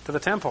the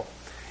temple.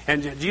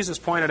 And Jesus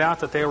pointed out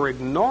that they were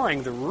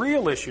ignoring the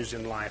real issues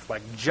in life,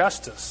 like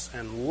justice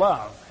and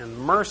love and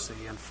mercy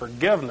and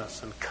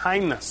forgiveness and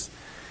kindness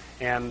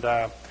and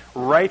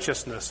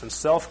righteousness and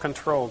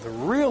self-control. The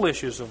real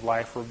issues of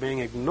life were being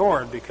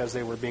ignored because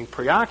they were being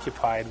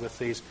preoccupied with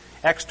these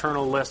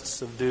external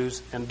lists of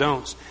do's and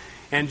don'ts.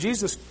 And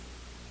Jesus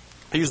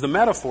used the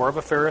metaphor of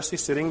a Pharisee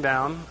sitting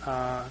down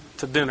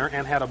to dinner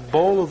and had a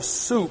bowl of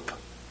soup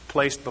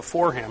placed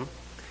before him.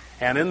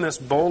 And in this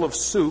bowl of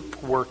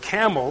soup were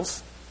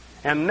camels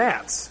and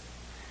gnats.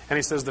 And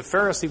he says the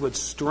Pharisee would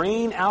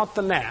strain out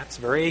the gnats,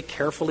 very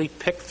carefully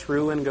pick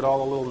through and get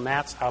all the little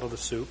gnats out of the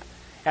soup,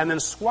 and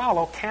then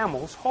swallow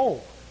camels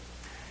whole.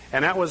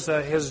 And that was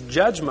his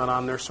judgment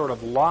on their sort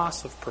of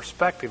loss of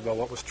perspective of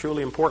what was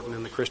truly important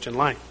in the Christian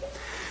life.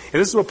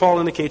 And this is what Paul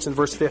indicates in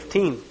verse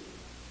 15.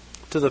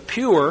 To the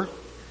pure,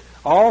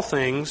 all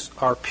things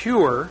are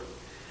pure,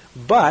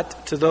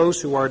 but to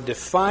those who are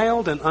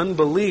defiled and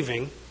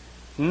unbelieving,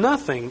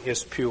 nothing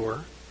is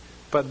pure,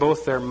 but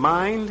both their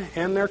mind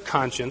and their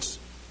conscience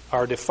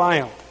are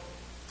defiled.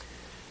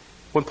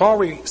 When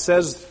Paul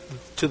says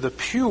to the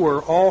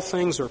pure, all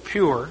things are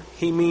pure,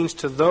 he means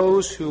to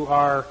those who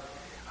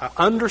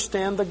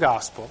understand the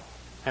gospel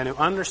and who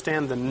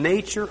understand the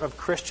nature of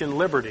Christian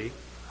liberty,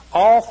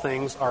 all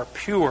things are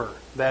pure,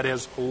 that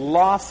is,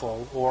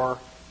 lawful or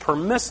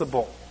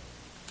permissible.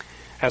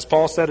 As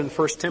Paul said in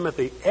 1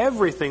 Timothy,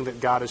 everything that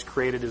God has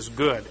created is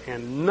good,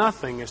 and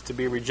nothing is to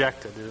be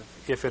rejected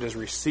if it is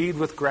received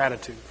with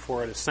gratitude,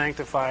 for it is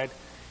sanctified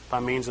by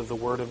means of the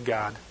Word of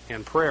God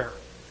and prayer.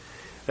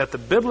 That the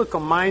biblical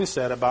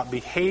mindset about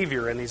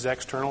behavior in these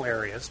external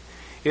areas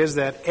is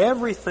that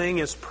everything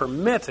is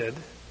permitted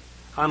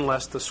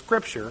unless the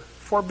Scripture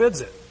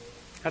forbids it.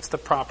 That's the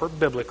proper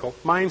biblical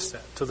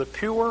mindset. To the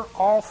pure,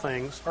 all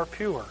things are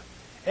pure.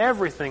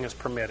 Everything is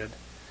permitted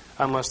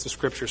unless the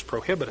Scriptures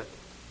prohibit it.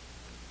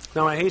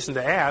 Now I hasten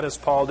to add, as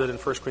Paul did in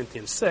 1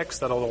 Corinthians 6,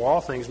 that although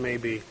all things may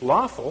be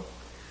lawful,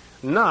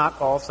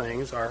 not all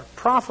things are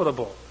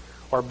profitable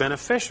or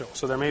beneficial.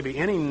 So there may be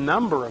any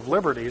number of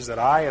liberties that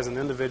I, as an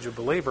individual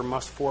believer,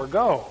 must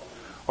forego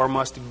or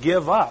must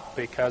give up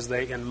because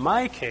they, in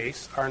my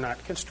case, are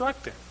not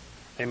constructive.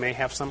 They may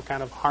have some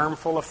kind of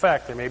harmful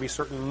effect. There may be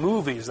certain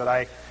movies that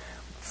I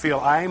feel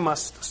I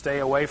must stay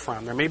away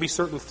from. There may be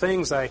certain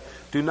things I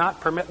do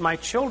not permit my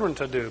children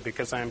to do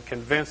because I am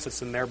convinced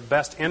it's in their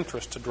best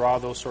interest to draw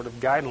those sort of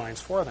guidelines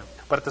for them.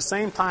 But at the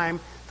same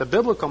time, the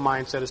biblical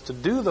mindset is to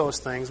do those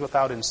things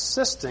without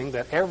insisting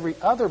that every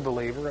other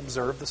believer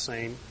observe the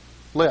same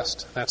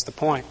list. That's the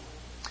point.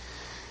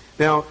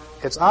 Now,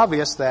 it's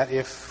obvious that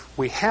if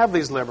we have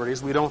these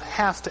liberties, we don't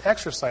have to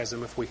exercise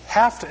them. If we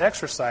have to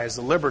exercise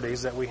the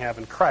liberties that we have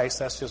in Christ,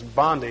 that's just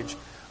bondage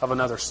of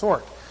another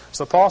sort.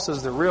 So Paul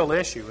says the real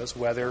issue is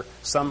whether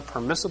some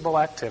permissible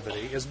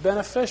activity is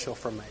beneficial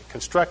for me,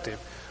 constructive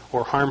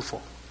or harmful.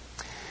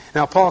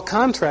 Now Paul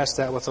contrasts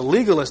that with a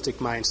legalistic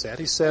mindset.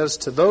 He says,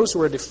 to those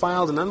who are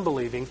defiled and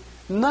unbelieving,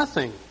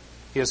 nothing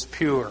is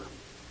pure.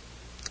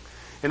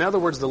 In other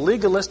words, the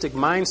legalistic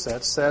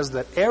mindset says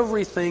that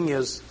everything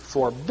is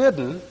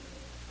forbidden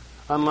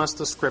unless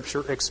the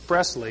Scripture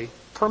expressly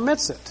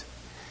permits it.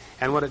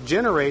 And what it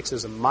generates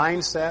is a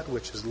mindset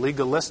which is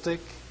legalistic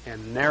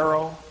and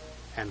narrow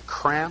and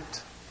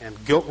cramped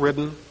and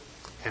guilt-ridden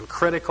and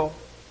critical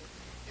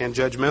and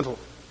judgmental.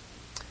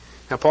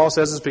 Now Paul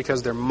says it's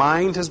because their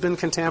mind has been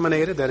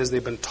contaminated, that is,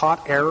 they've been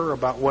taught error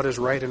about what is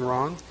right and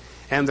wrong,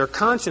 and their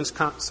conscience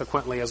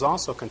consequently is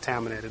also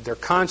contaminated. Their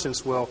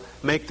conscience will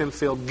make them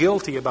feel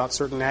guilty about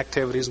certain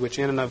activities which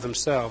in and of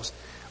themselves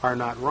are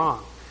not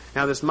wrong.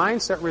 Now this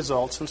mindset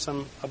results from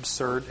some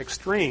absurd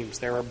extremes.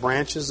 There are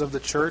branches of the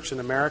church in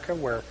America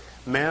where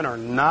men are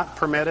not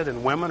permitted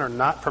and women are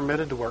not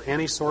permitted to wear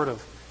any sort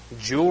of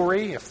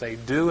jewelry. If they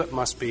do, it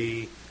must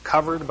be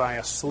covered by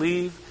a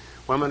sleeve.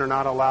 Women are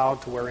not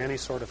allowed to wear any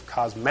sort of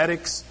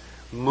cosmetics.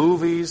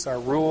 Movies are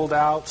ruled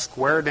out.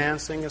 Square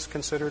dancing is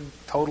considered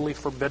totally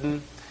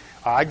forbidden.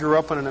 I grew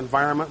up in an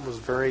environment that was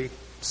very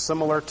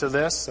similar to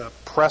this,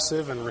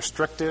 oppressive and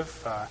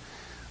restrictive.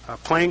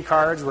 Playing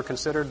cards were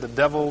considered the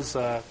devil's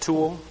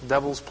tool,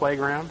 devil's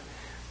playground.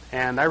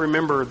 And I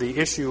remember the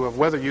issue of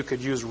whether you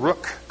could use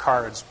rook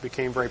cards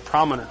became very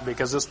prominent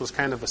because this was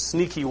kind of a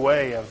sneaky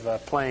way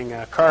of playing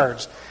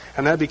cards.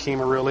 And that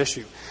became a real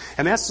issue.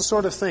 And that's the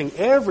sort of thing.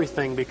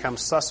 Everything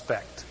becomes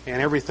suspect and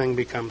everything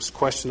becomes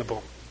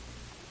questionable.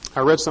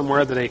 I read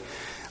somewhere that a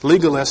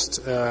legalist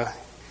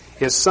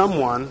is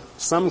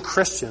some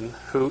Christian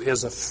who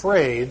is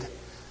afraid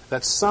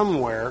that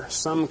somewhere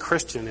some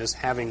Christian is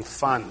having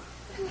fun.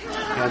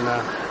 And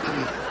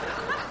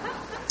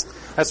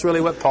that's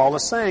really what Paul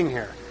is saying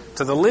here.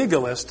 To the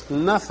legalist,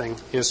 nothing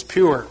is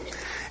pure.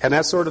 And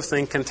that sort of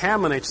thing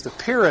contaminates the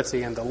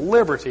purity and the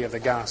liberty of the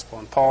gospel.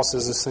 And Paul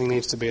says this thing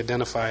needs to be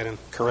identified and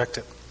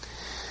corrected.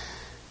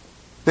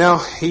 Now,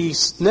 he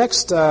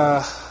next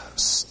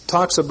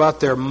talks about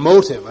their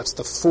motive. That's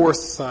the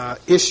fourth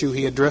issue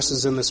he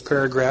addresses in this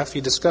paragraph.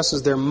 He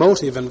discusses their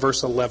motive in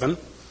verse 11. It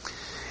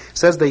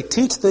says, they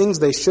teach things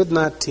they should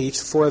not teach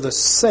for the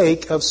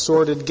sake of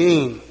sordid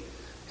gain.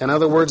 In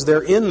other words,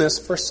 they're in this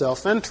for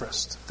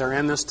self-interest. They're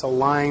in this to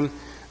line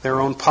their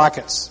own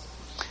pockets.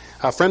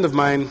 A friend of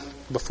mine,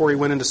 before he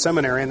went into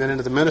seminary and then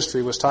into the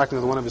ministry, was talking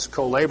with one of his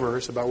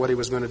co-laborers about what he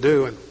was going to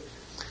do. And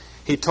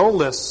he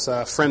told this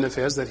friend of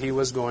his that he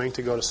was going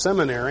to go to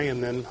seminary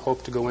and then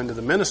hope to go into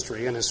the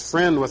ministry. And his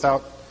friend,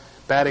 without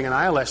batting an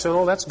eyelash, said,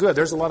 oh, that's good.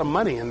 There's a lot of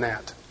money in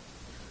that.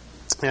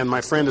 And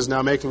my friend is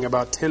now making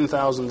about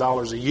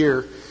 $10,000 a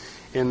year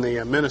in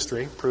the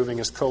ministry, proving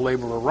his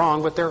co-laborer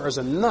wrong. But there is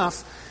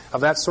enough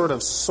of that sort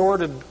of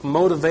sordid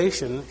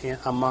motivation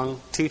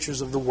among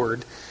teachers of the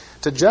Word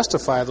to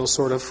justify those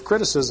sort of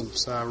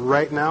criticisms.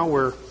 Right now,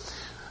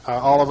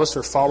 all of us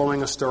are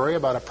following a story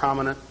about a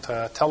prominent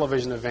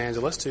television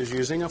evangelist who's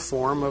using a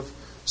form of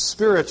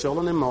spiritual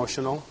and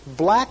emotional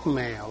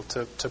blackmail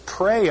to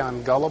prey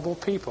on gullible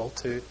people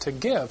to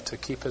give, to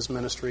keep his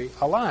ministry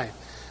alive.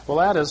 Well,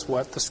 that is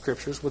what the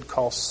Scriptures would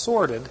call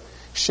sordid,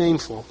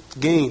 shameful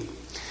gain.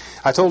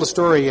 I told a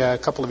story a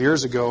couple of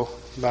years ago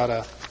about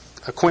an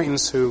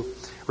acquaintance who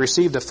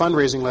received a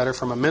fundraising letter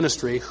from a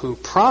ministry who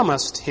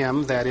promised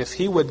him that if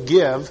he would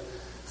give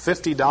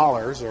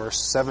 $50 or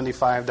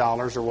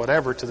 $75 or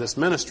whatever to this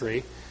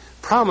ministry,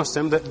 promised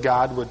him that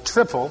God would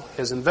triple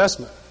his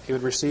investment. He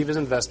would receive his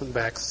investment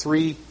back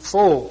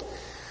threefold.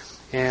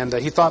 And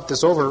he thought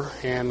this over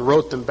and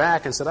wrote them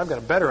back and said, I've got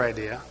a better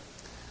idea.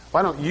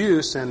 Why don't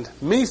you send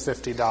me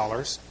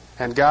 $50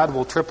 and God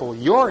will triple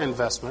your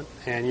investment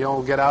and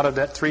you'll get out of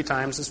debt 3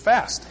 times as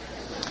fast.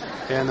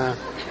 And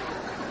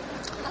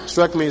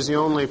struck me as the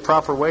only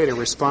proper way to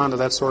respond to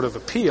that sort of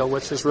appeal,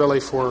 which is really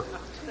for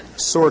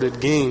sordid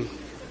gain.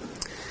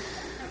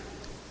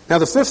 Now,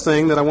 the fifth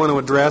thing that I want to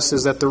address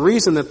is that the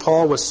reason that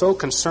Paul was so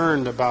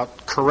concerned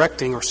about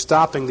correcting or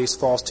stopping these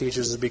false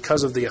teachers is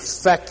because of the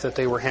effect that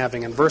they were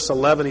having. In verse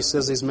 11, he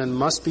says these men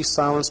must be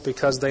silenced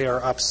because they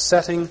are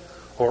upsetting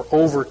or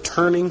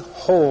overturning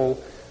whole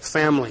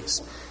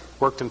families.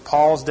 Worked in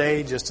Paul's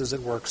day just as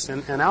it works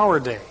in our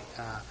day.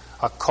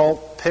 A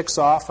cult picks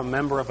off a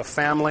member of a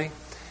family,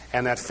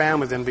 and that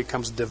family then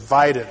becomes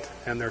divided,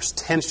 and there's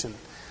tension.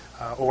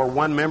 Or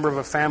one member of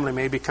a family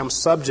may become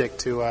subject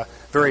to a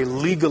very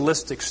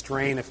legalistic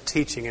strain of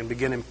teaching and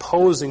begin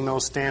imposing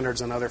those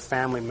standards on other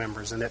family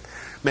members. And it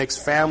makes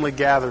family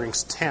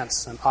gatherings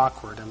tense and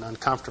awkward and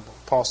uncomfortable.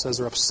 Paul says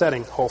they're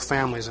upsetting whole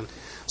families and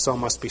so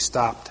must be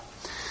stopped.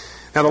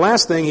 Now the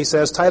last thing he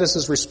says,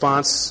 Titus's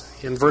response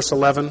in verse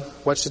 11,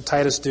 what should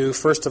Titus do?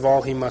 First of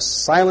all, he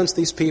must silence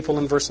these people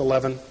in verse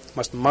 11,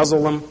 must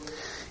muzzle them.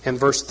 In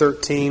verse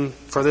 13,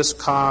 for this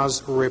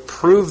cause,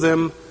 reprove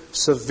them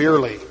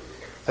severely,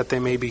 that they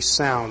may be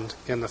sound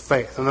in the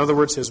faith. In other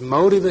words, his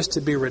motive is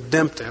to be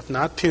redemptive,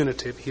 not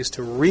punitive. He is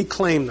to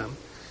reclaim them,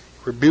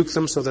 rebuke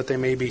them so that they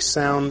may be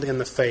sound in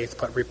the faith,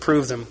 but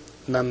reprove them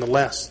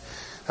nonetheless.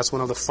 That's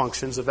one of the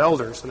functions of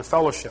elders in a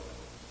fellowship.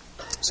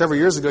 Several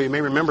years ago, you may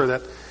remember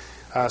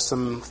that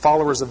some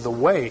followers of the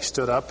Way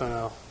stood up in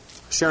a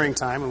sharing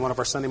time in one of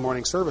our Sunday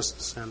morning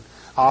services and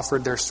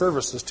offered their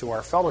services to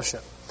our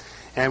fellowship.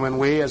 And when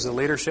we, as the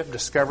leadership,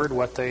 discovered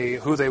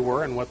who they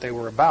were and what they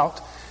were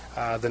about,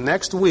 the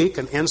next week,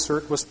 an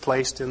insert was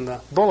placed in the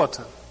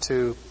bulletin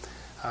to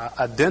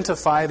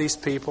identify these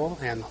people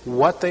and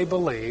what they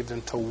believed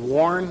and to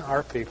warn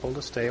our people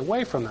to stay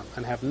away from them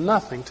and have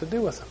nothing to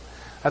do with them.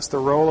 That's the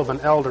role of an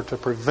elder, to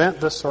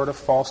prevent this sort of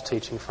false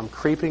teaching from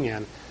creeping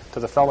in to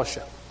the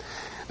fellowship.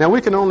 Now,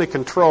 we can only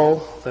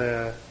control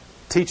the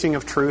teaching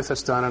of truth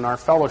that's done in our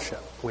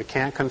fellowship. We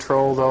can't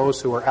control those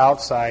who are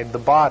outside the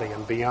body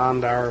and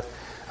beyond our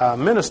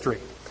ministry.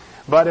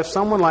 But if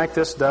someone like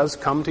this does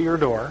come to your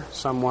door,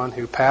 someone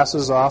who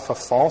passes off a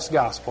false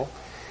gospel,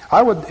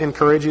 I would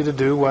encourage you to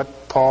do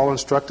what Paul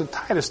instructed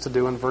Titus to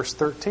do in verse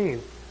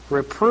 13.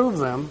 Reprove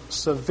them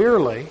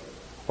severely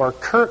or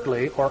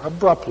curtly or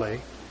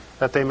abruptly,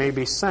 that they may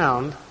be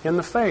sound in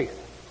the faith.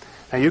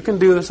 Now, you can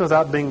do this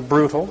without being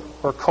brutal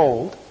or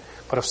cold,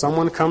 but if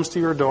someone comes to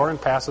your door and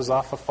passes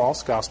off a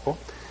false gospel,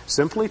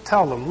 simply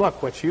tell them,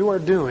 look, what you are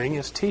doing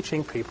is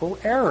teaching people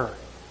error.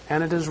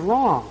 And it is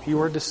wrong.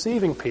 You are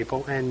deceiving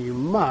people, and you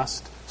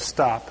must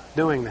stop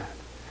doing that,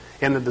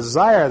 in the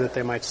desire that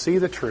they might see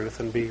the truth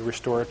and be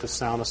restored to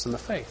soundness in the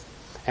faith,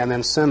 and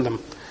then send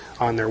them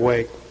on their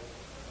way.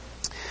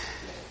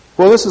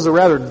 Well, this is a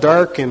rather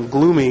dark and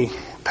gloomy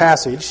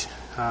passage,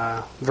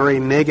 very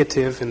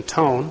negative in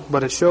tone,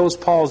 but it shows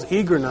Paul's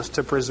eagerness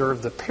to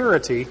preserve the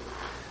purity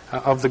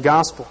of the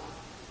gospel,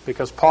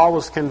 because Paul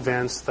was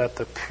convinced that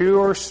the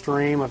pure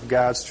stream of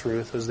God's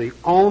truth is the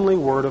only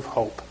word of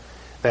hope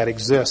that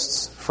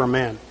exists for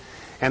men.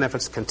 And if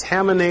it's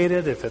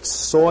contaminated, if it's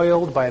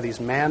soiled by these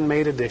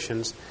man-made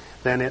additions,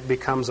 then it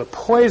becomes a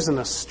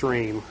poisonous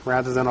stream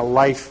rather than a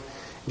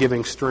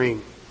life-giving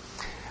stream.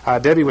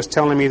 Debbie was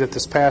telling me that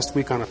this past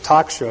week on a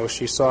talk show,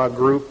 she saw a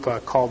group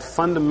called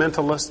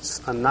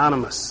Fundamentalists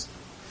Anonymous.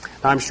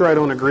 Now, I'm sure I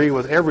don't agree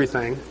with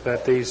everything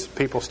that these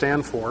people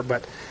stand for,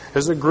 but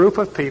there's a group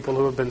of people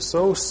who have been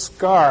so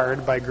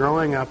scarred by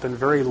growing up in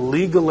very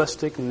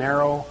legalistic,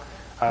 narrow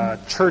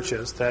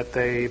churches that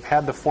they've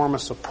had to form a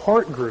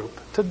support group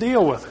to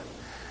deal with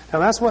it. Now,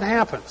 that's what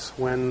happens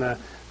when the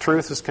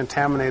truth is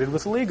contaminated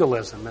with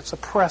legalism. It's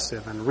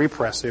oppressive and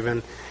repressive,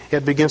 and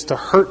it begins to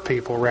hurt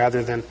people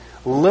rather than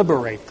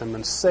liberate them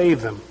and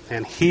save them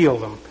and heal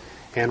them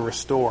and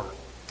restore.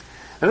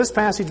 Now, this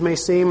passage may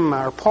seem,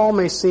 or Paul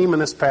may seem in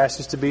this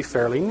passage to be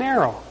fairly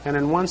narrow, and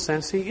in one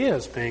sense he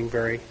is being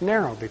very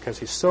narrow because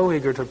he's so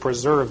eager to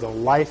preserve the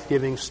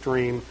life-giving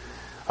stream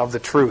of the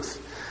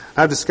truth.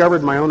 I've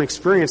discovered in my own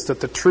experience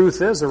that the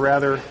truth is a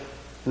rather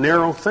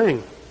narrow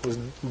thing. I was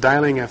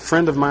dialing a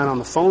friend of mine on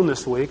the phone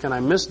this week, and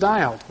I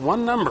misdialed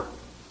one number.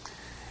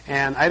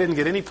 And I didn't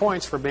get any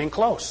points for being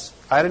close.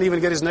 I didn't even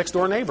get his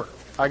next-door neighbor.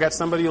 I got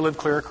somebody who lived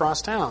clear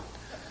across town.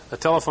 The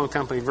telephone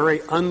company,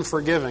 very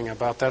unforgiving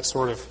about that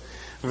sort of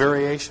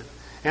variation.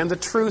 And the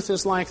truth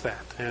is like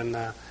that. And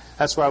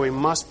that's why we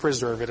must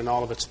preserve it in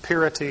all of its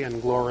purity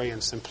and glory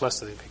and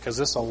simplicity, because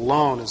this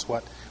alone is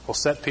what will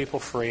set people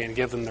free and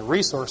give them the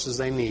resources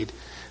they need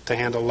to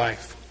handle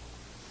life.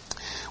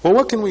 Well,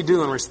 what can we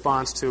do in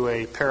response to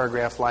a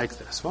paragraph like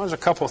this? Well, there's a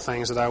couple of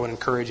things that I would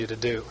encourage you to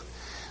do.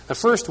 The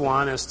first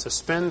one is to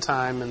spend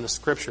time in the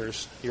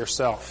Scriptures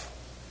yourself.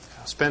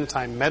 Spend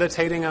time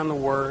meditating on the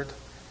Word,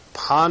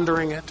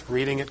 pondering it,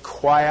 reading it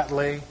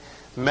quietly,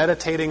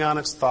 meditating on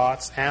its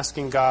thoughts,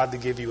 asking God to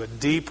give you a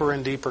deeper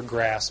and deeper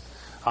grasp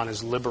on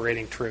His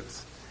liberating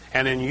truth.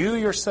 And then you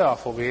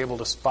yourself will be able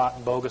to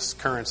spot bogus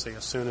currency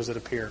as soon as it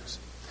appears.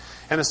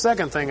 And the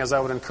second thing is I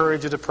would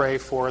encourage you to pray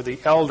for the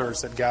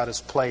elders that God has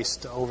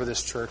placed over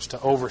this church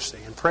to oversee.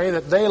 And pray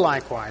that they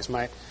likewise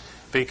might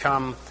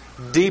become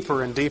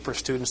deeper and deeper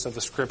students of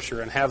the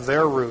Scripture and have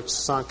their roots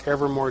sunk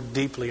ever more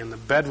deeply in the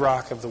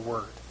bedrock of the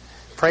Word.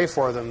 Pray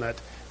for them that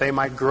they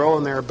might grow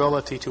in their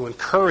ability to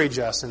encourage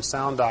us in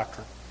sound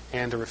doctrine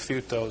and to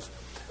refute those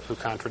who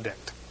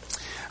contradict.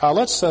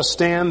 Let's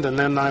stand, and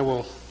then I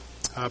will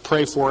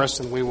pray for us,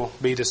 and we will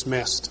be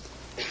dismissed.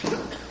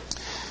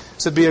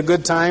 This would be a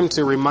good time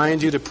to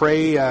remind you to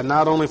pray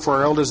not only for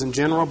our elders in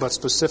general, but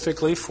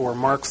specifically for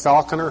Mark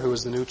Falconer, who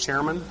is the new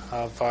chairman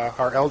of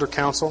our elder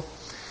council.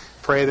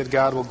 Pray that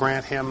God will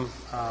grant him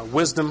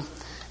wisdom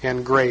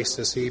and grace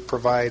as he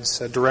provides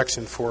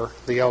direction for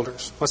the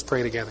elders. Let's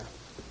pray together.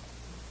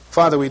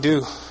 Father, we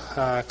do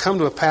come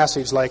to a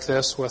passage like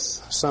this with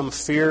some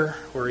fear.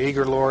 We're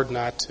eager, Lord,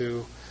 not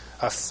to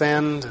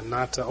offend and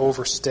not to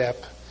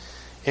overstep,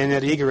 and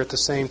yet eager at the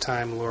same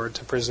time, Lord,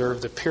 to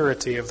preserve the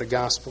purity of the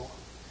gospel.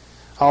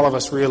 All of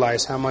us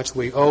realize how much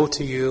we owe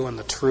to you and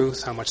the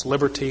truth, how much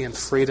liberty and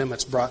freedom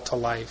it's brought to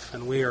life,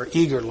 and we are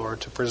eager,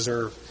 Lord, to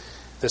preserve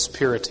this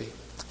purity.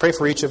 Pray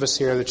for each of us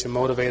here that you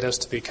motivate us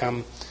to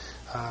become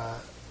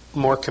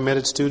more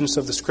committed students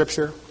of the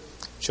Scripture.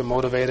 That you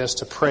motivate us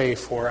to pray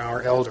for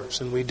our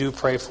elders. And we do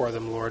pray for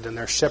them, Lord, in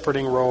their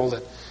shepherding role,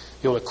 that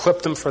you'll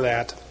equip them for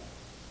that.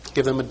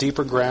 Give them a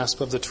deeper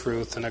grasp of the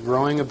truth and a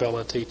growing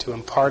ability to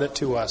impart it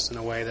to us in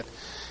a way that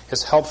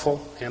is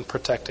helpful and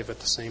protective at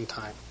the same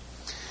time.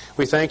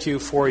 We thank you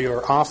for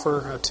your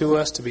offer to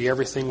us to be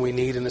everything we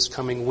need in this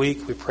coming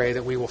week. We pray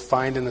that we will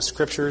find in the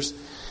Scriptures,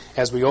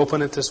 as we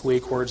open it this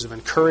week, words of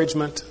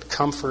encouragement,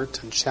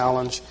 comfort, and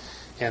challenge,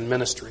 and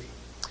ministry.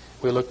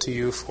 We look to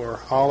you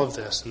for all of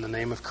this in the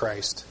name of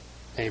Christ.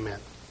 Amen.